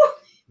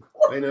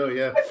 I know,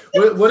 yeah.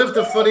 One of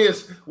the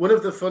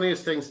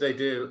funniest things they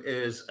do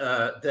is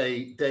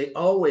they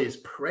always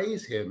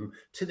praise him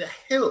to the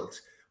hilt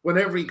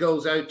whenever he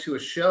goes out to a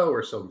show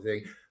or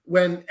something.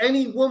 When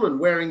any woman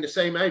wearing the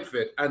same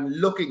outfit and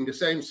looking the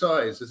same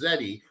size as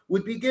Eddie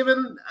would be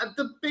given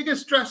the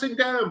biggest dressing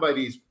down by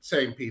these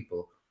same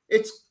people.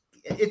 It's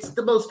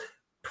the most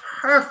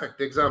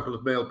perfect example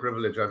of male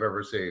privilege I've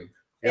ever seen.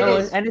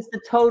 And it's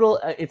the total,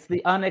 it's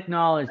the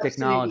unacknowledged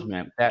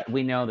acknowledgement that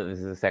we know that this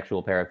is a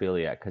sexual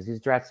paraphilia, because he's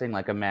dressing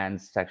like a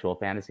man's sexual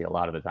fantasy a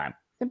lot of the time.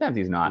 Sometimes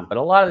he's not, but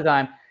a lot of the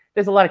time,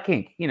 there's a lot of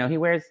kink. You know, he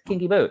wears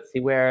kinky boots.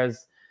 He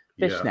wears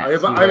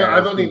fishnets.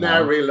 I've only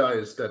now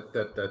realized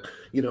that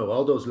you know,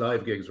 all those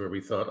live gigs where we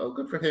thought, oh,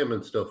 good for him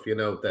and stuff, you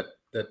know, that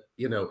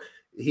you know,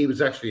 he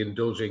was actually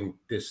indulging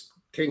this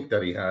kink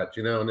that he had,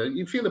 you know, and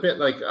you feel a bit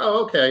like,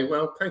 oh, okay,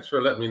 well, thanks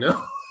for letting me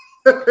know.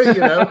 You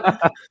know,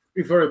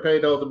 before I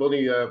paid all the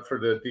money for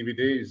the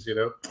DVDs, you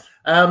know.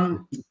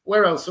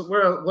 What else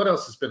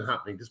has been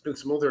happening? There's been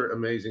some other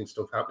amazing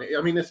stuff happening.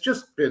 I mean, it's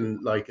just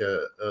been like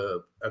a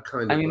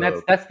kind of. I mean,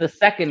 that's the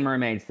second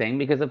Mermaids thing,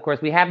 because of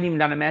course we haven't even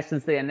done a mess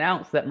since they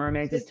announced that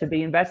Mermaids is to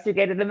be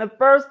investigated in the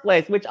first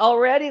place, which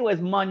already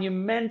was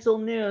monumental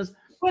news.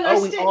 Well,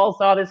 we all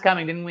saw this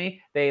coming, didn't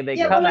we? They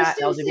come at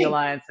LGBT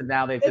Alliance, and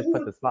now they've just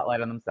put the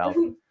spotlight on themselves.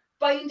 The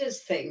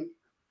binders thing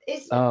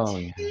is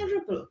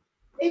terrible.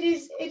 It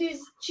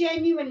is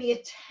genuinely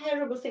a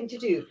terrible thing to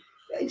do.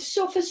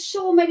 So for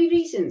so many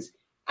reasons,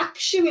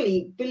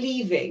 actually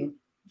believing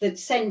that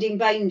sending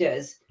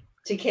binders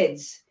to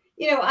kids,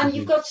 you know, and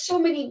you've got so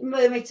many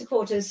mermaid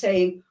supporters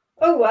saying,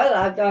 "Oh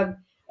well, I'm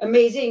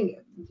amazing.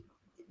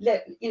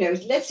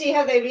 Let's see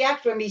how they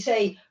react when we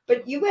say,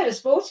 but you wear a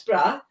sports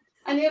bra,"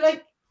 and you're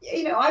like,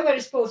 you know, I wear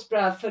a sports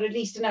bra for at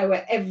least an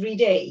hour every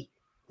day,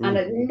 and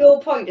at no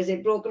point has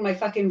it broken my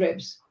fucking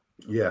ribs.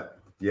 Yeah.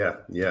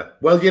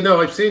 Well, you know,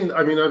 I've seen.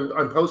 I mean,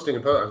 I'm posting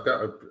about.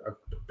 I've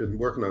been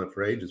working on it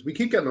for ages. We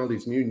keep getting all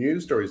these new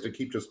news stories that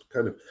keep just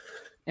kind of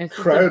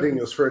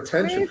crowding us for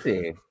attention.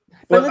 Crazy.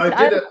 But listen,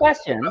 I have a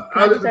question.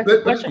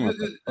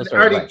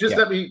 Artie, just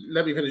let me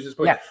finish this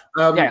point.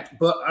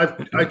 But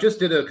I just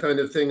did a kind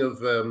of thing of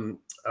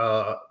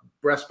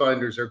breast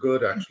binders are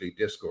good, actually,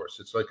 discourse.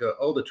 It's like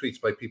all the tweets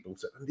by people,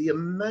 and the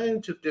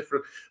amount of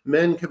different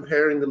men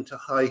comparing them to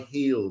high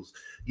heels,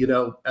 you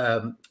know,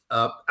 and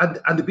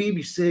the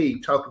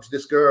BBC talking to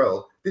this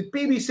girl. The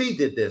BBC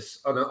did this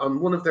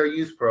on one of their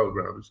youth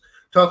programs,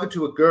 talking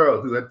to a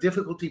girl who had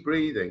difficulty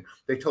breathing.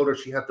 They told her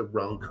she had the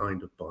wrong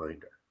kind of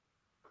binder.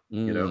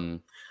 You know,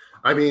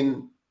 I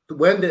mean,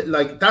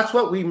 that's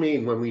what we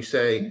mean when we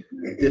say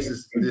this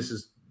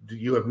is.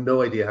 You have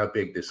no idea how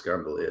big this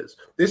scandal is.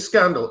 This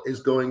scandal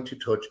is going to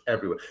touch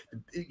everyone.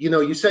 You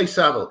know, you say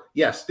Savile.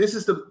 Yes, this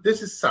is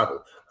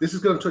Savile. This is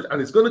going to touch, and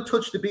it's going to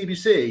touch the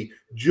BBC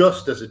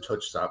just as it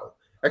touched Savile.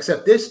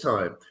 Except this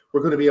time,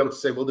 we're going to be able to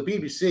say, well, the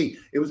BBC.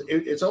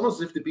 It's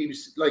almost as if the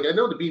BBC, like, I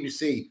know the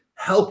BBC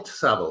helped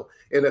Savile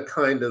in a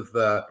kind of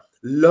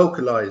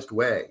localized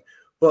way,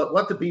 but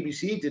what the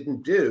BBC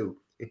didn't do,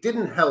 it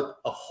didn't help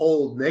a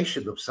whole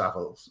nation of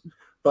Saviles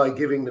by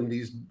giving them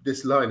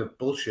this line of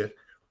bullshit.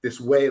 This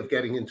way of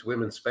getting into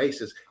women's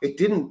spaces, it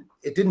didn't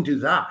do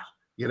that,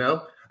 you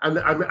know.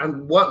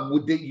 And what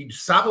would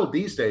Savile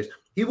these days?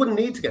 He wouldn't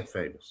need to get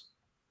famous.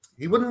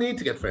 He wouldn't need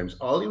to get famous.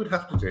 All he would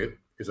have to do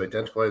is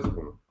identify as a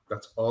woman.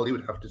 That's all he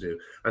would have to do,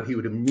 and he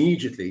would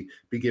immediately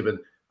be given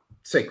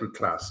sacred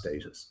class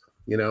status.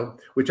 You know,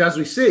 which, as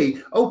we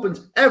see,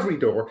 opens every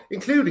door,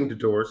 including the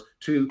doors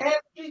to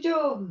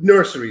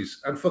nurseries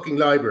and fucking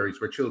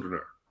libraries where children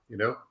are. You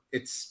know,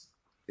 it's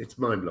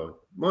mind-blowing.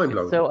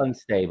 Mind-blowing. It's so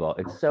unstable.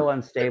 It's so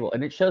unstable.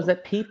 And it shows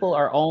that people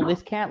are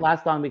this can't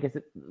last long, because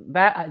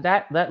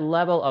that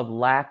level of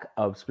lack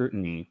of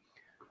scrutiny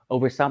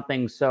over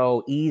something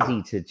so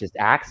easy to just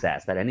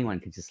access that anyone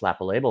can just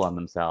slap a label on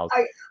themselves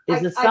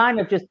is a sign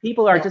of just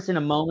people are just in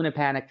a moment of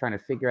panic trying to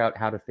figure out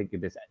how to figure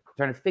this out,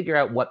 trying to figure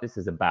out what this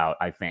is about,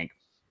 I think.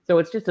 So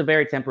it's just a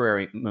very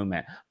temporary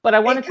movement. But I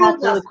want to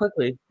talk really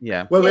quickly.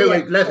 Yeah. Well,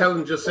 wait. Let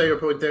Helen just say her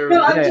point there.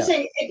 No, I'm just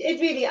saying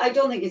it really, I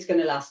don't think it's going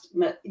to last.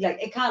 Like,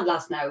 it can't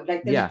last now.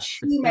 Like, there are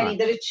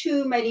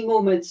too many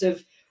moments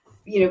of,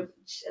 you know,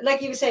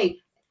 like you were saying,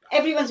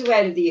 everyone's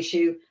aware of the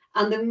issue.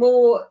 And the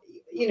more,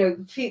 you know,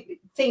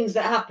 things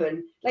that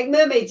happen, like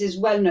Mermaids is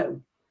well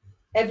known.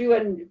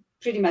 Everyone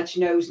pretty much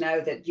knows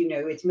now that, you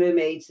know, it's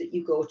Mermaids that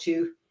you go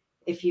to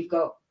if you've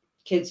got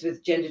kids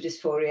with gender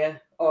dysphoria,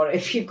 or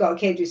if you've got a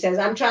kid who says,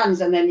 I'm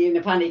trans, and then you're in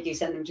a panic, you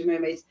send them to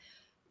Mermaids.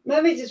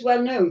 Mermaids is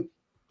well known.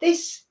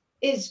 This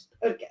is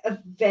a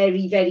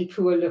very, very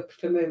poor look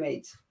for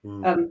Mermaids.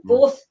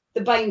 Both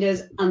the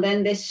binders and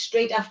then this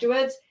straight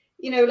afterwards.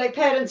 You know, like,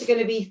 parents are going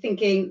to be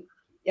thinking,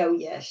 oh,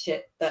 yeah,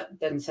 shit, that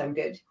doesn't sound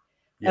good.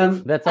 Yeah.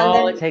 That's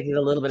all it takes is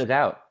a little bit of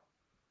doubt.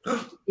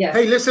 Yeah.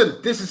 Hey,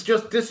 listen, this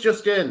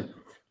just in.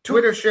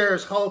 Twitter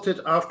shares halted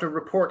after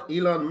report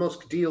Elon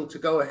Musk deal to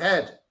go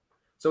ahead.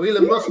 So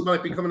Elon Musk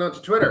might be coming onto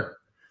Twitter.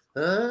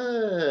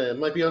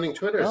 Might be owning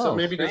Twitter. So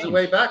maybe there's a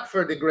way back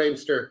for the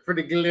Gramester, for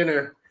the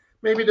Glinner.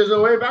 Maybe there's a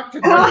way back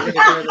to Twitter for the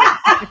Glinner.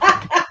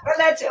 Well,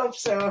 let's hope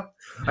so.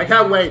 I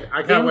can't wait.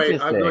 I'm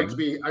going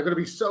to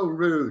be so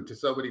rude to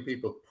so many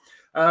people.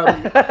 I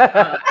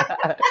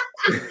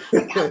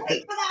can't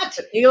wait for that.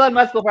 Elon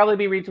Musk will probably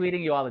be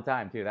retweeting you all the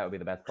time too. That would be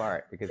the best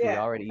part, because he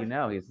already, you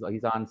know, he's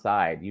on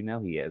side. You know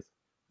he is.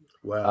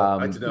 Well,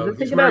 I don't know.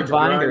 He's about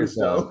binders,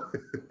 though.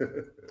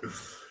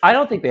 I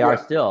don't think they are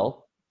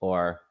still,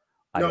 or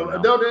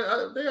no,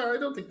 they are. I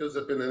don't think there's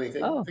been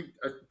anything. I think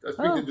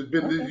there's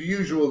been the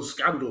usual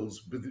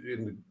scandals,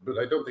 but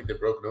I don't think they've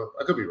broken up.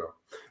 I could be wrong.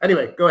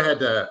 Anyway, go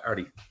ahead,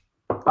 Artie.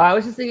 I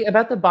was just thinking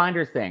about the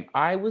binders thing.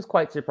 I was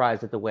quite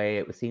surprised at the way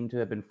it seemed to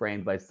have been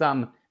framed by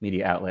some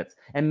media outlets,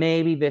 and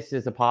maybe this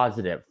is a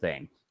positive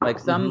thing. Like,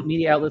 some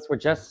media outlets were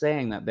just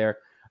saying that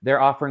they're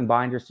offering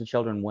binders to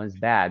children was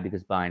bad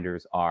because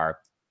binders are,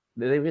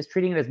 they were just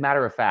treating it as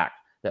matter of fact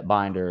that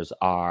binders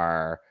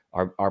are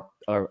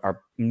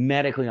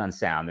medically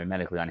unsound. They're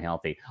medically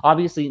unhealthy.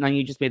 Obviously, now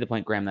you just made the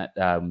point, Graham, that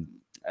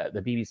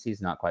the BBC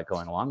is not quite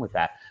going along with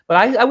that. But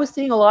I was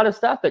seeing a lot of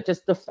stuff that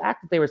just the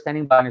fact that they were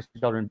sending binders to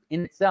children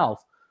in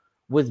itself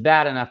was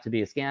bad enough to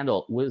be a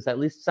scandal. Was at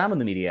least some of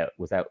the media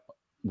was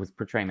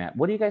portraying that.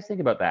 What do you guys think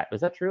about that?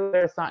 Is that true?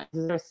 Because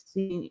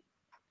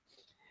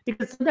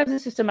sometimes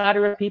it's just a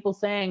matter of people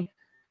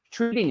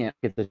treating it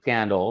as a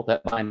scandal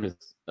that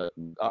binders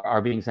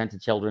are being sent to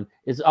children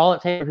is all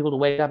it takes for people to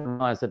wake up and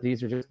realize that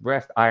these are just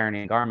breast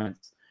ironing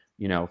garments,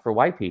 you know, for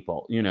white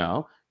people, you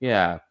know?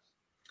 Yeah.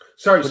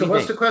 Sorry, so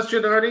what's the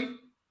question, Artie?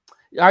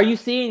 Are you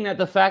seeing that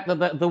the fact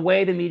that the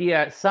way the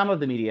media, some of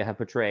the media have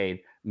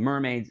portrayed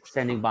Mermaids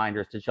sending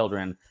binders to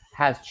children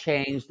has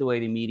changed the way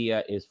the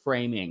media is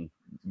framing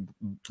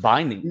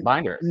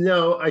binders?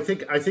 No, I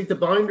think the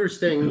binders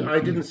thing, I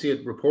didn't see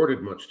it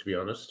reported much, to be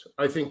honest.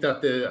 I think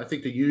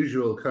the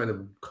usual kind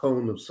of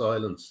cone of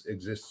silence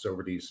exists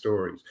over these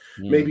stories.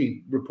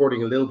 Maybe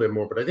reporting a little bit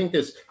more, but I think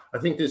this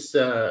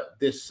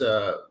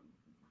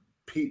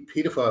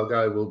pedophile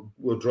guy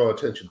will draw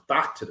attention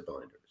back to the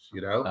binders. You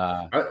know,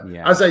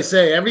 as I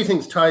say,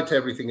 everything's tied to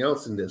everything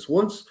else in this.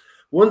 Once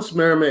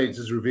Mermaids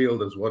is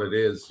revealed as what it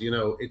is, you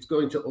know, it's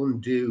going to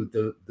undo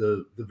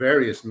the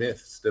various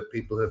myths that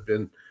people have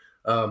been,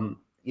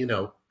 you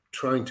know,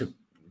 trying to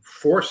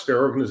force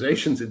their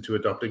organizations into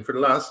adopting for the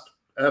last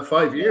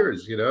 5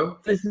 years. You know,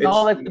 this is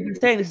all I've been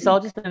saying. This is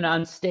all just an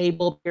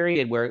unstable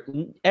period where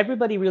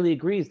everybody really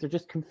agrees. They're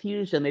just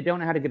confused and they don't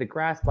know how to get a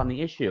grasp on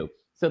the issue.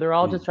 So they're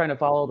all just trying to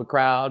follow the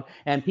crowd,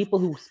 and people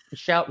who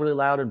shout really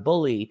loud and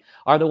bully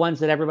are the ones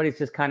that everybody's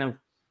just kind of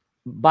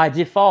by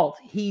default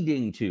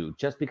heeding to,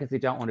 just because they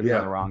don't want to be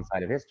on the wrong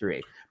side of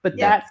history. But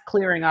that's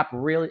clearing up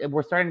really.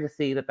 We're starting to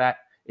see that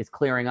is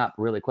clearing up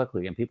really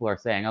quickly, and people are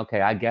saying,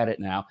 okay, I get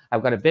it now.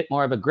 I've got a bit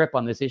more of a grip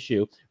on this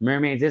issue.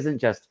 Mermaids isn't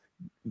just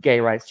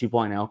gay rights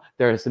 2.0.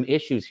 There are some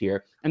issues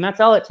here, and that's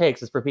all it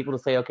takes is for people to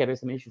say, okay,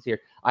 there's some issues here.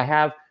 I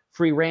have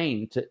free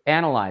reign to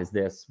analyze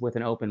this with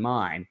an open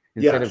mind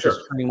instead of just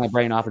turning my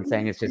brain off and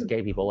saying it's just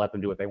gay people, let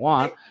them do what they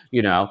want,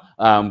 you know.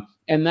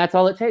 And that's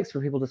all it takes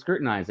for people to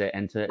scrutinize it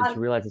and to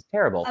realize it's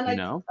terrible, you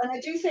know. And I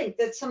do think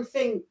that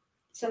something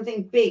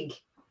big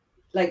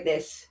like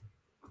this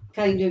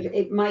kind of,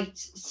 it might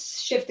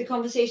shift the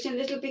conversation a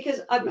little,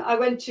 because I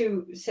went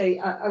to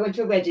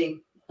a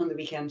wedding on the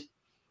weekend,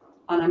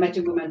 and I met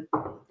a woman.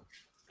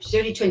 She's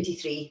only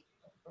 23,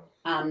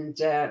 and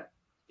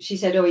she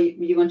said, "Oh,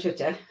 you on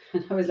Twitter?"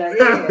 And I was like,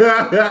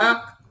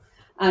 "Yeah."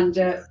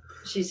 And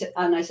she said,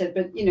 and I said,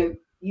 "But you know,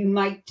 you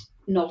might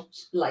not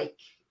like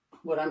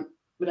what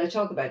I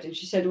talk about." And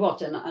she said,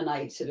 "What?" And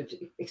I sort of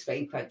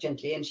explained quite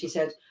gently. And she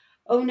said,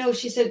 "Oh no,"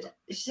 she said,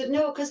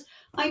 "No, because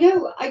I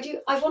know I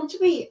do want to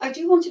be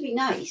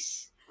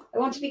nice. I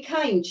want to be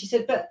kind." She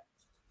said, "But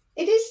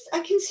I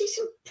can see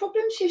some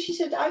problems here." She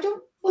said, "I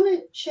don't want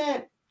to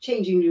share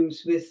changing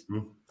rooms with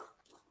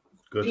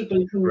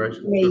people who Right.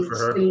 may Good for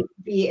her. still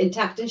be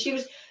intact. And she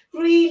was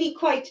really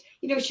quite,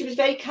 she was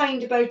very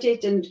kind about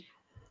it and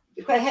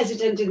quite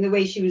hesitant in the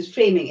way she was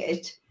framing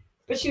it.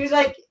 But she was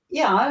like,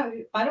 yeah,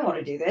 I don't want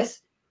to do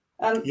this.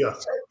 Yeah.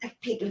 So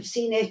people have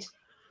seen it.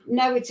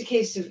 Now it's a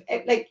case of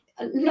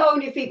not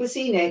only have people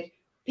seen it,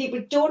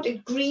 people don't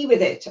agree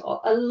with it.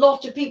 A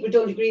lot of people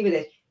don't agree with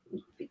it.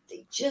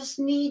 They just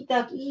need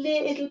that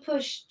little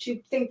push to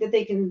think that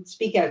they can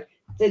speak out.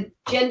 The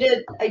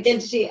gender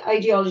identity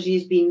ideology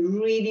has been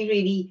really,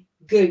 really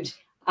good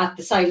at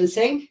the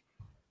silencing.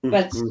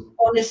 But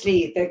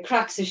honestly, the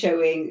cracks are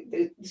showing,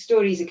 the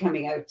stories are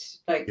coming out.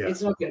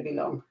 It's not going to be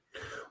long.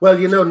 Well,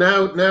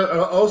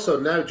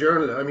 now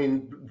journalists. I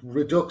mean,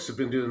 Redux have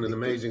been doing an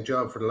amazing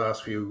job for the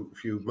last few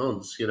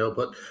months,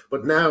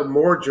 but now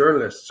more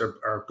journalists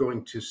are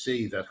going to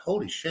see that,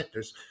 holy shit,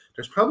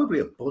 there's probably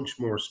a bunch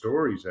more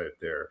stories out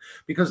there,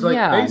 because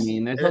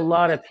there's a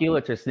lot of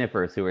Pulitzer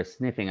sniffers who are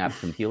sniffing up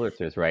some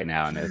Pulitzers right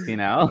now in this,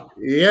 Yeah.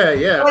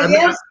 Well,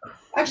 yes,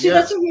 actually,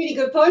 that's a really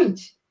good point.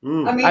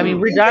 I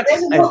mean, Redux.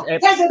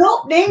 There's an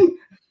opening.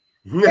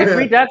 If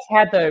Redux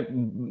had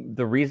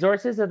the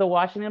resources of the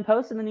Washington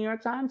Post and the New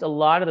York Times, a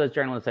lot of those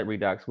journalists at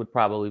Redux would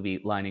probably be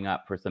lining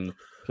up for some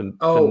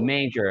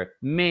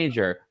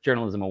major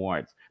journalism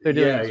awards. They're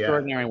doing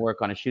extraordinary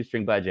work on a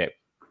shoestring budget.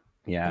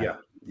 Yeah.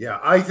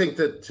 I think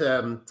that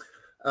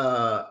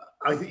I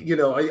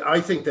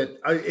think that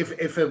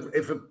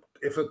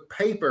if a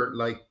paper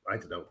like, I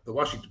don't know, the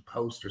Washington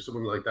Post or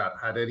someone like that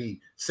had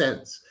any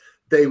sense,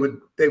 they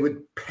would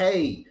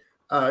pay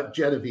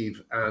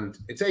Genevieve, and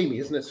it's Amy,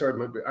 isn't it? Sorry,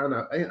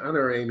 Anna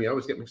or Amy. I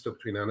always get mixed up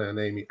between Anna and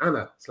Amy.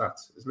 Anna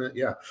Slats, isn't it?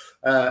 Yeah.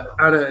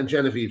 Anna and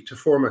Genevieve to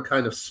form a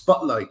kind of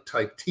spotlight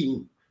type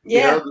team.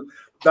 Yeah.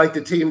 Like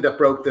the team that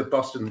broke the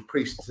Boston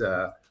Priest.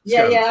 I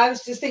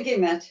was just thinking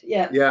that.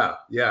 Yeah.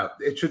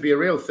 It should be a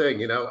real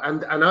thing, and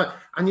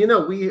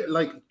we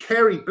like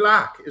Kerry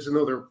Black is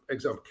another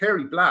example.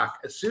 Kerry Black,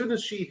 as soon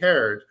as she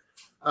heard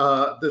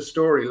the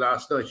story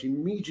last night, she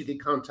immediately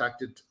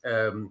contacted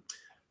the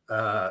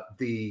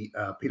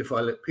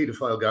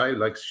pedophile guy who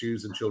likes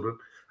shoes and children,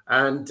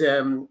 and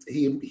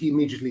he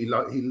immediately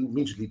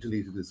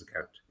deleted his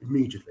account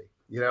immediately.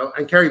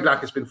 And Kerry Black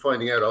has been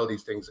finding out all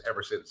these things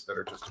ever since that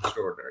are just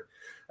extraordinary.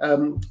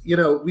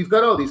 We've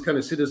got all these kind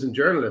of citizen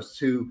journalists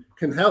who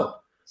can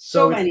help.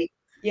 So many.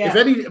 Yeah.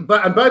 And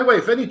by the way,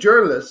 if any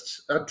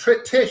journalists,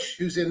 Tish,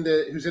 who's in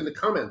the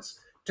comments,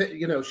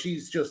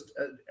 she's just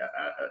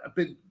a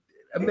bit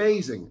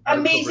amazing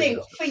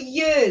for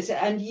years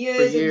and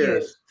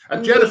years.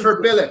 And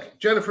Jennifer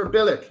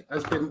Billick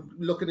has been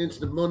looking into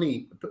the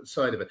money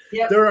side of it.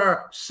 Yep. There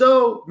are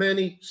so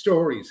many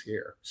stories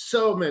here.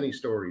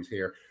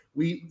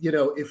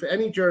 If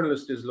any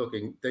journalist is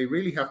looking, they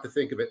really have to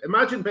think of it.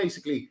 Imagine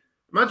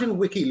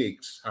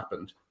WikiLeaks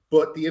happened,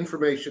 but the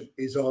information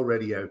is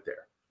already out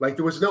there. Like,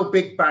 there was no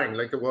big bang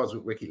like there was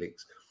with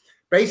WikiLeaks.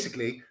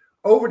 Basically,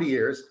 over the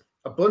years,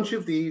 a bunch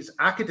of these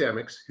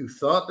academics who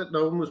thought that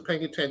no one was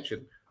paying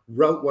attention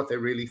wrote what they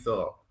really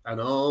thought,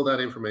 and all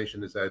that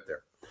information is out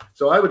there.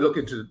 So I would look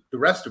into the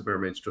rest of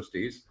Mermaids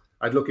trustees.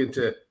 I'd look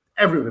into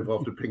everyone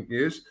involved in Pink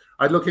News.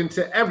 I'd look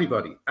into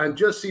everybody and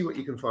just see what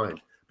you can find,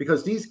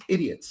 because these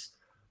idiots,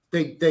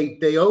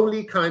 they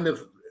only kind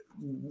of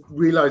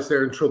realize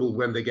they're in trouble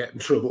when they get in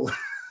trouble.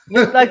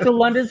 It's like the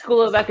London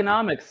School of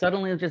Economics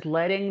suddenly just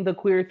letting the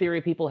queer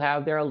theory people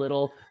have their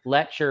little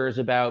lectures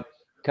about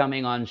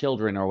coming on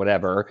children or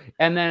whatever,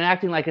 and then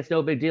acting like it's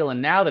no big deal.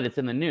 And now that it's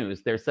in the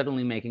news, they're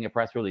suddenly making a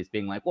press release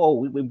being like, whoa,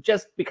 we've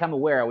just become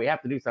aware, we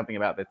have to do something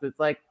about this. It's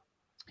like,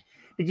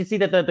 did you see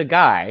that the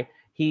guy,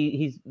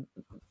 it's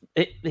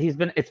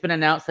been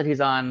announced that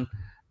he's on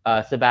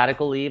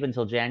sabbatical leave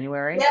until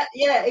January?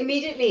 Yeah,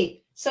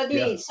 immediately.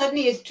 Suddenly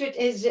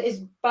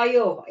his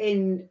bio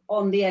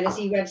on the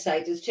LSE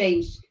website has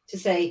changed to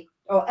say,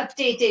 or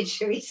updated,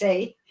 shall we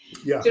say,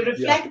 to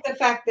reflect the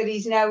fact that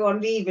he's now on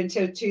leave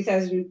until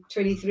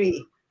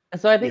 2023.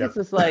 So I think it's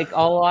just like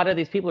a lot of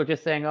these people are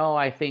just saying,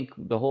 I think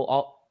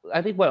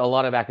what a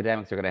lot of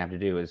academics are going to have to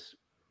do is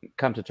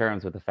come to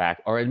terms with the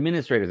fact, or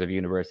administrators of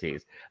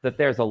universities, that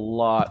there's a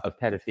lot of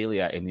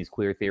pedophilia in these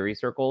queer theory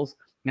circles,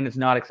 and it's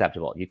not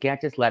acceptable. You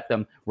can't just let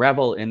them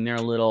revel in their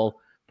little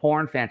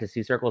porn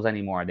fantasy circles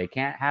anymore. They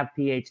can't have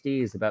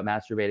PhDs about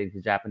masturbating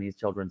to Japanese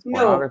children's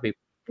pornography.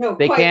 No,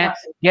 they can't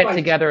get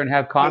together and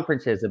have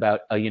conferences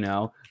about,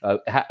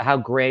 how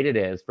great it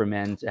is for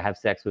men to have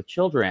sex with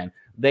children.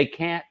 They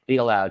can't be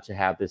allowed to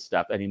have this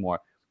stuff anymore.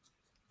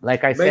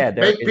 Like I said,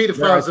 there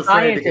are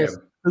scientists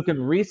who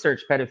can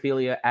research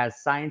pedophilia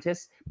as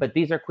scientists, but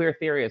these are queer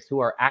theorists who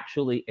are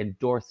actually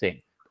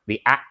endorsing the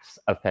acts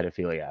of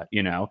pedophilia.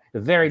 A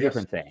very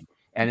different thing,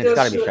 and it's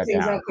got to be shut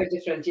down. Are quite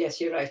different.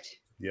 Yes, you're right.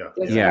 Yeah.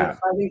 I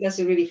think that's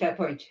a really fair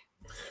point.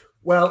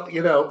 Well,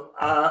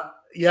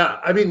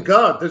 I mean,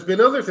 God, there's been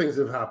other things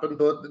that have happened,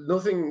 but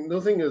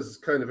nothing as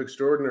kind of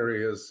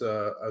extraordinary as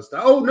that.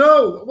 Oh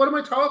no, what am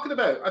I talking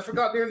about? I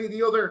forgot nearly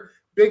the other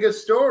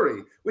biggest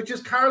story, which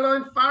is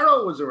Caroline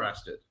Farrow was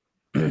arrested.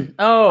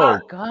 Oh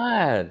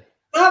God!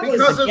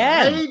 Because of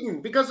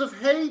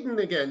Hayden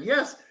again.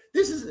 Yes,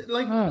 This is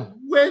like,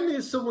 when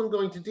is someone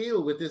going to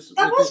deal with this?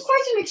 That was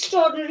quite an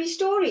extraordinary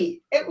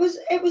story. It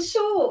was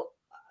so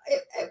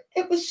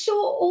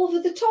over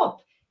the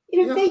top.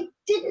 You know, they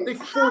didn't. They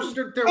forced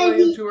their way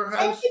any into her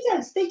house.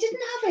 evidence. They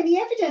didn't have any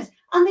evidence,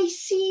 and they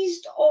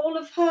seized all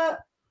of her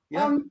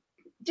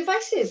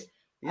devices.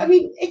 Yeah. I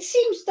mean,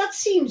 that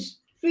seems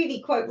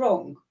really quite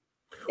wrong.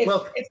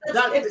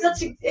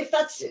 If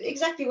that's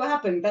exactly what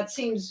happened, that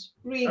seems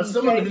really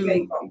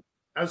very wrong.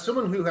 As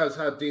someone who has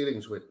had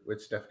dealings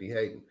with Stephanie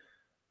Hayden,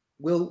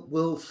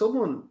 will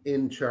someone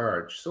in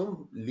charge,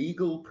 some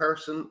legal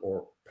person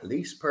or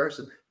police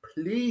person,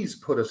 please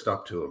put a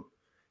stop to him?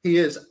 He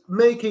is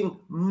making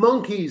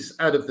monkeys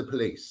out of the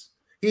police.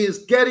 He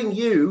is getting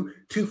you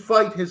to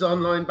fight his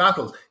online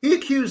battles. He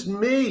accused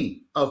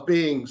me of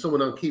being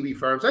someone on Kiwi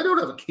Farms. I don't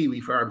have a Kiwi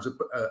Farms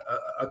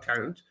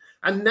account.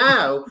 And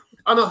now,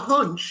 on a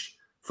hunch,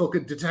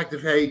 fucking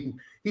Detective Hayden,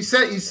 he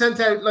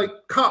sent out like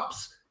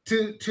cops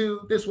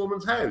to this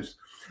woman's house.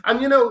 And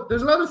you know,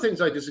 there's a lot of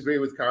things I disagree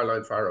with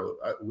Caroline Farrow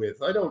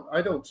with. I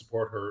don't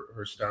support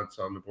her stance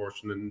on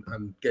abortion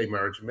and gay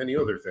marriage and many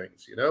other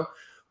things, you know.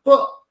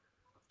 But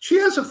she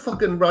has a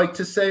fucking right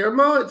to say her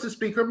mind, to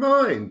speak her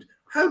mind.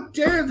 How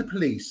dare the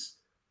police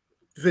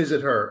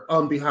visit her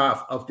on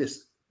behalf of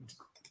this,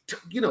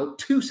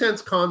 2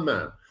 cents con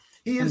man?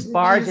 He is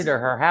barged into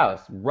her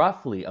house,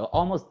 roughly,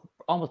 almost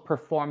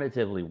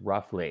performatively,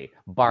 roughly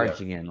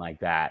barging in like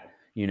that,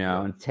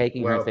 and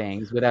taking her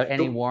things without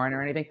any warrant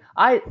or anything.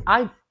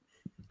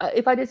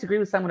 If I disagree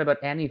with someone about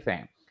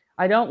anything,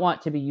 I don't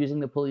want to be using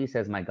the police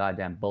as my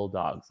goddamn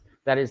bulldogs.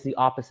 That is the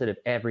opposite of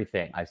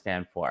everything I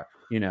stand for.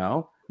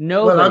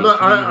 Nobody.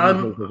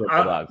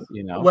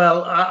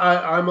 Well,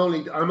 I'm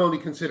only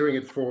considering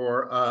it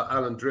for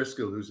Alan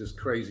Driscoll, who's this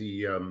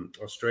crazy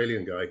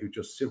Australian guy who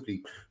just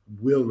simply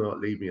will not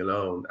leave me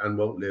alone and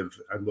won't live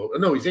and won't.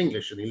 No, he's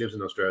English and he lives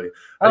in Australia.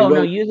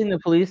 Using the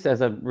police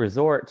as a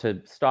resort to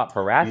stop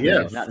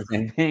harassment is not the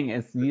same thing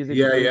as using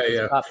the police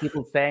to stop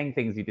people saying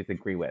things you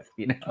disagree with.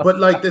 But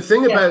like the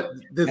thing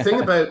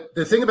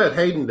about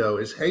Hayden though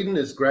is Hayden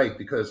is great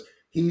because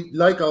he,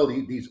 like all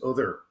these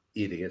other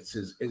idiots,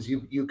 is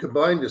you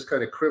combine this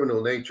kind of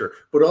criminal nature,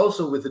 but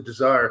also with a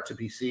desire to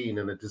be seen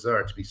and a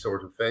desire to be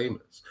sort of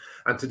famous,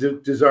 and to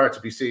desire to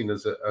be seen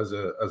as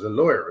a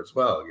lawyer as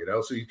well.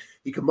 So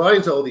he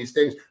combines all these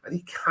things, and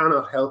he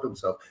cannot help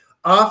himself.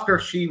 After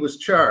she was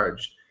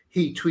charged,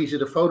 he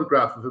tweeted a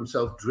photograph of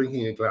himself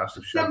drinking a glass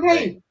of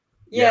champagne.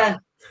 Yeah.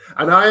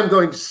 And I am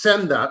going to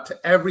send that to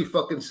every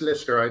fucking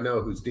solicitor I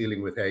know who's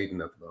dealing with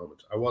Hayden at the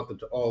moment. I want them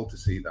all to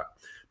see that,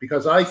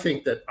 because I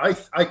think that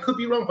I could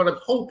be wrong, but I'm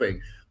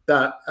hoping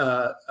that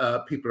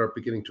people are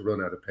beginning to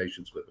run out of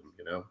patience with him.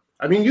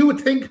 I mean, you would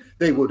think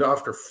they would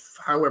after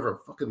however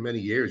fucking many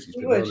years he's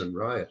been running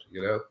riot.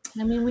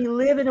 I mean, we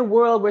live in a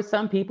world where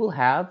some people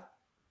have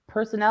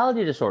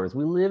personality disorders.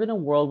 We live in a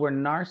world where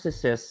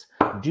narcissists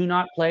do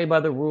not play by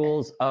the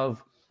rules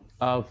of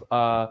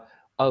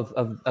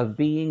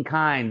being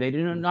kind. They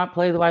do not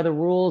play by the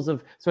rules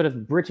of sort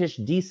of British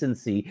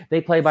decency. They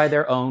play by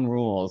their own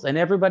rules, and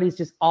everybody's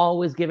just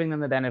always giving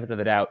them the benefit of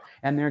the doubt,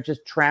 and they're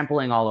just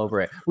trampling all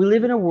over it. We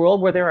live in a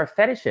world where there are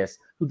fetishists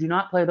who do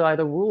not play by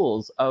the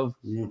rules of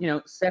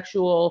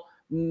sexual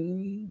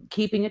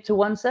keeping it to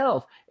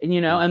oneself,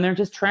 and they're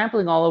just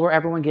trampling all over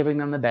everyone, giving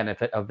them the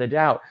benefit of the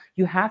doubt.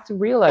 You have to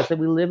realize that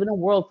we live in a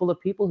world full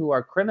of people who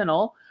are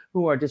criminal,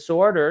 who are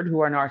disordered, who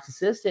are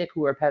narcissistic,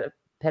 who are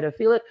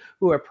pedophilic,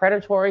 who are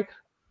predatory.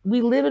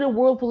 We live in a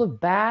world full of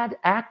bad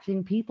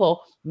acting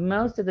people.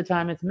 Most of the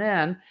time it's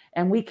men,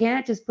 and we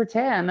can't just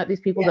pretend that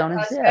these people don't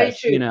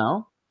exist, And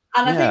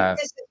I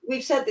think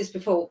we've said this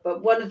before,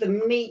 but one of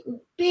the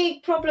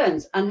big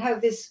problems and how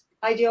this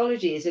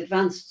ideology is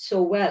advanced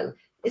so well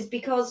is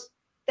because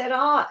it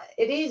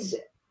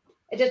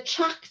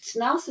attracts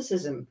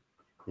narcissism.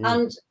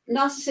 And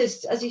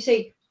narcissists, as you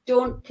say,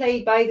 don't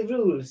play by the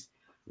rules.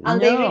 And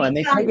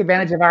they take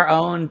advantage of our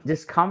own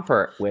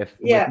discomfort with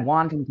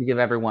wanting to give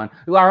everyone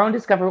our own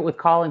discomfort with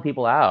calling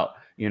people out.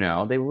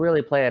 They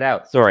really play it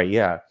out. Sorry,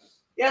 and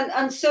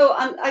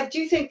I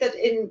do think that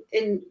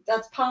in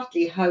that's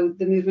partly how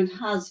the movement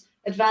has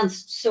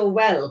advanced so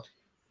well,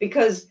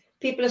 because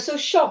people are so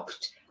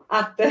shocked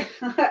at the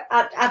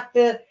at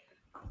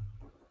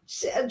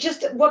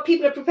just what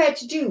people are prepared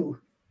to do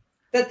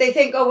that they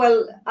think, oh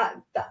well,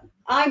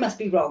 I must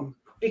be wrong.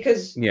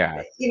 Because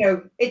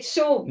it's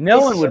so.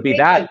 No one would be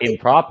that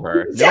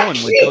improper.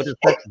 Exactly. No one would go to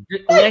such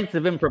lengths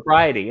of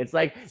impropriety. It's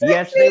like,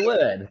 yes, they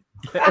would.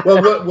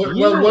 Well,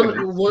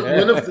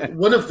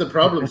 one of the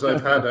problems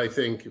I've had, I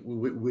think,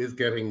 with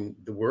getting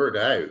the word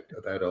out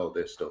about all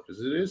this stuff is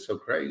it is so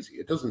crazy.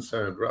 It doesn't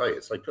sound right.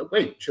 It's like,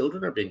 wait,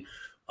 children are being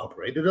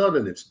operated on,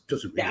 and it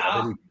doesn't really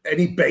have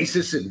any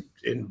basis in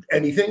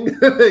anything.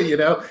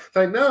 It's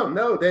like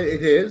no,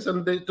 it is,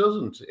 and it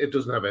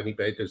doesn't have any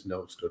base. There's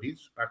no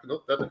studies backing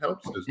up that it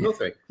helps. There's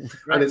nothing,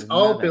 and it's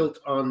all built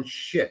on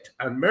shit.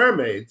 And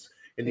Mermaids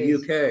in the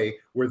UK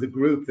were the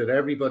group that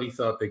everybody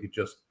thought they could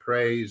just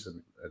praise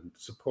and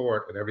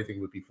support, and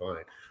everything would be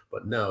fine.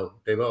 But no,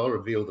 they've all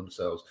revealed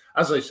themselves.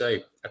 As I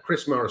say, a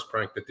Chris Morris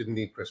prank that didn't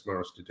need Chris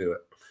Morris to do it.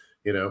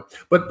 You know,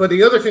 but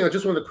the other thing I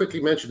just want to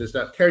quickly mention is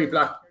that Kerry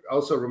Black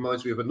also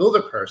reminds me of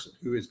another person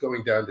who is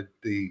going down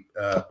the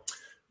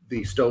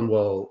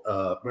Stonewall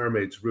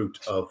Mermaids route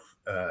of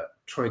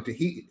trying to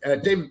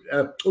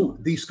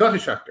the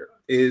Scottish actor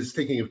is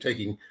thinking of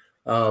taking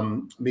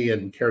me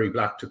and Kerry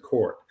Black to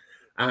court,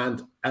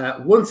 and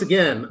once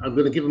again I'm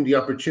going to give him the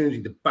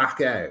opportunity to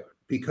back out,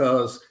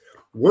 because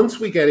once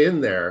we get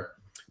in there,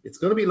 it's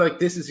going to be like,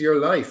 this is your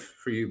life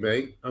for you,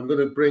 mate. I'm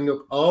going to bring up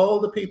all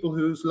the people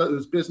whose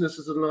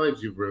businesses and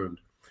lives you've ruined.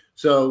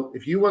 So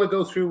if you want to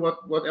go through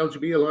what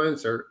LGBT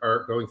Alliance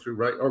are going through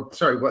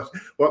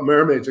what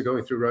Mermaids are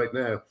going through right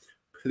now,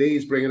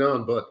 please bring it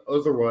on. But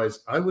otherwise,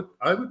 I would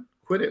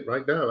quit it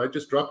right now. I'd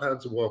just drop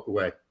hands and walk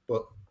away.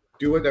 But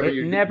do whatever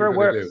you never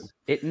works. Do.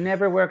 It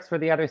never works for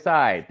the other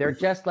side. They're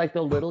just like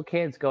the little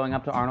kids going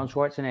up to Arnold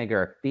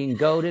Schwarzenegger, being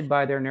goaded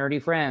by their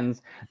nerdy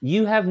friends.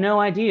 You have no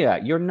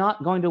idea. You're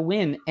not going to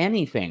win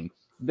anything.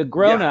 The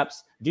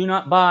grown-ups do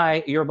not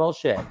buy your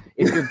bullshit.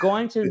 If you're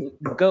going to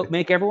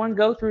make everyone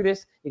go through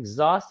this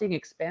exhausting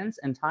expense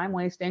and time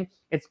wasting,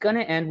 it's going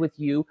to end with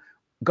you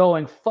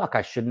going, fuck,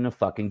 I shouldn't have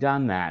fucking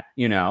done that.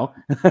 You know,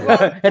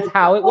 that's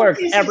how it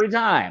works every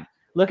time.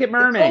 Look at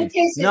Mermaids,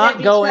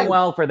 not going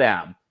well for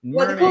them.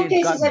 Well, the court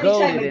cases every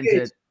time are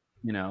good,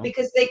 you know,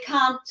 because they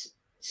can't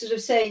sort of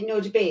say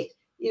no debate.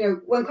 You know,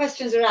 when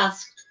questions are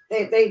asked,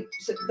 they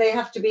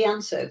have to be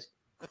answered,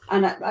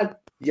 and I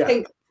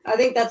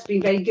think that's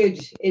been very good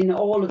in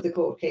all of the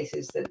court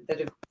cases that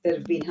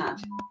have been had.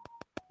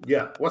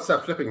 Yeah, what's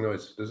that flipping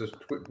noise? There's this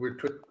weird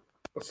twit.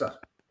 What's that?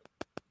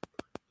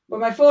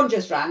 Well, my phone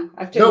just rang.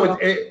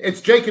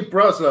 It's Jacob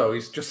Broslow.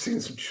 He's just seen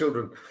some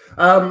children.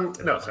 No,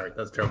 sorry,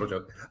 that's a terrible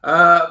joke.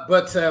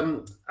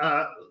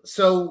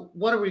 So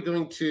what are we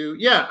going to?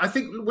 Yeah, I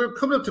think we're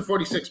coming up to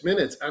 46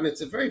 minutes, and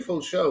it's a very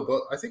full show.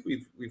 But I think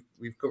we've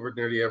covered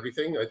nearly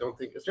everything. I don't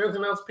think, is there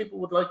anything else people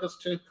would like us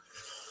to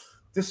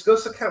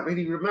discuss? I can't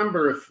really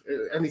remember if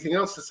anything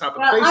else has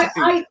happened.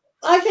 Well,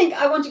 I think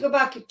I want to go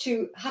back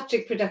to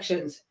Hat-Trick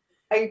Productions.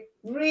 I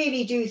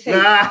really do think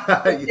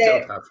that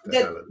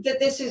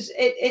this is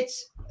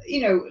it's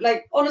you know,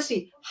 like,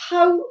 honestly,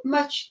 how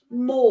much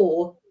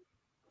more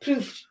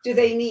proof do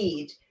they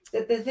need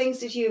that the things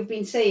that you have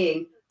been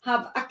saying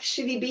have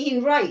actually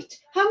been right?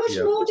 How much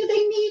more do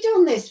they need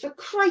on this, for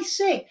Christ's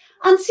sake?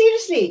 And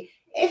seriously,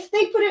 if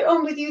they put it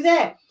on with you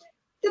there,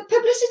 the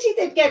publicity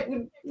they'd get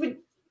would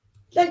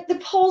like, the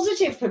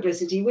positive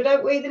publicity would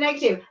outweigh the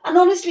negative. And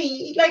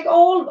honestly, like,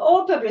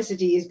 all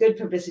publicity is good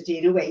publicity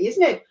in a way,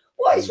 isn't it?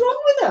 What is wrong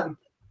with them?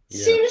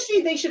 Yeah. Seriously,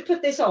 they should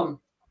put this on.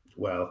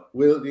 Well,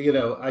 you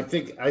know, I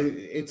think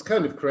it's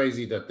kind of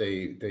crazy that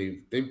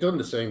they've done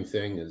the same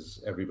thing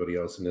as everybody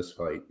else in this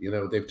fight. You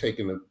know, they've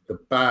taken the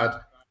bad,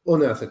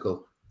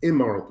 unethical,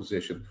 immoral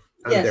position,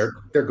 and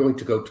they're going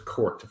to go to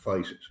court to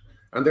fight it.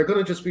 And they're going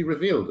to just be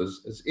revealed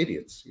as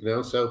idiots, you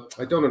know? So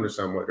I don't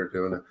understand why they're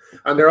doing it.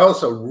 And they're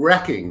also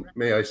wrecking,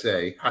 may I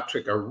say,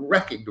 Hat-Trick are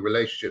wrecking the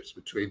relationships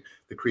between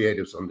the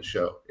creatives on the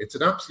show. It's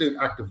an absolute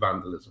act of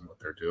vandalism, what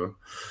they're doing.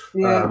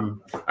 Yeah.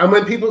 And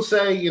when people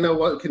say, you know,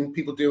 what can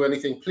people do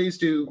anything, please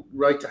do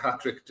write to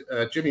Hat-Trick,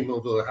 Jimmy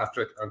Mulville at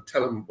Hat-Trick, and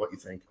tell him what you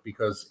think,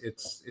 because I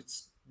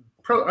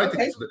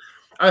think it's...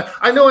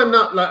 I know I'm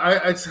not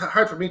like it's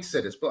hard for me to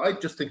say this, but I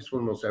just think it's one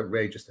of the most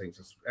outrageous things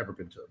that's ever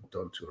been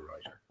done to a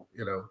writer.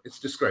 You know, it's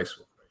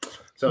disgraceful.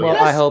 So well,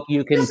 I hope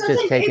you can just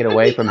take it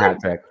away from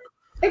Hat-Trick.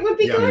 It would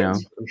be good. You know?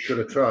 I'm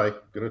gonna try.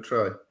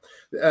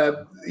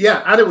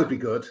 And it would be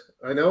good.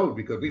 I know it would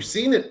be good. We've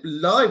seen it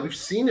live. We've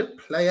seen it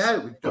play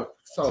out. We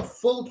saw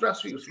full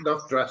dress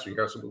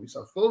rehearsal, but we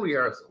saw full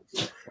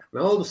rehearsals,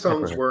 and all the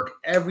songs work.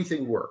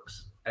 Everything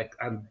works, and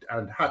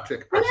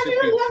Hat-Trick. And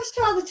everyone loves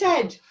Father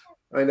Ted.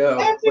 I know.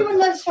 Everyone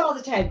loves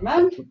Father Ted,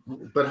 man.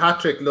 But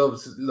Hat-Trick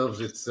loves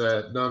its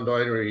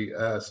non-binary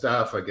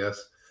staff, I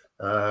guess.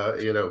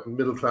 You know,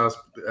 middle-class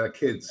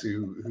kids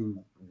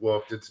who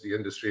walked into the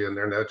industry, and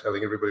they're now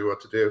telling everybody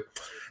what to do.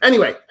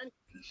 Anyway,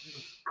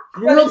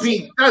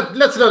 grumpy.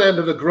 Let's not end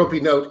on a grumpy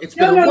note. It's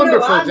been a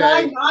wonderful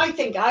day. I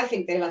think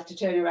they'll have to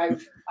turn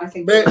around. I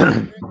think.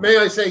 May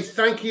I say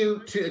thank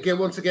you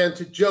once again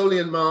to Jolie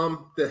and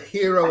Mom, the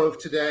hero of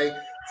today.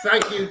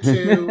 Thank you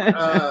to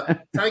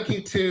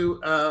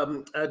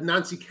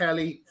Nancy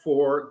Kelly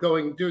for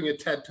doing a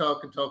TED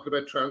Talk and talking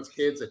about trans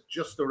kids at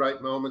just the right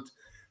moment.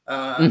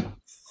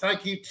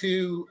 Thank you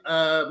to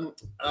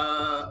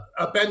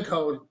Ben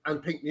Cohen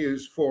and Pink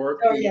News for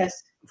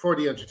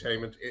the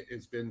entertainment.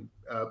 It's been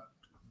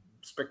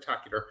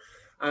spectacular,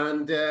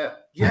 and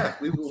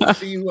we will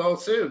see you all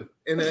soon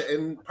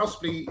in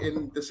possibly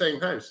in the same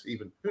house.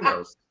 Even who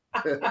knows?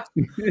 Thank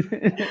you,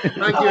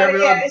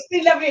 everyone. It's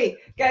been lovely,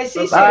 guys.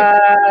 See you soon.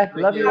 Bye.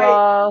 Love you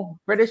all.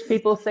 British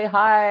people, say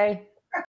hi.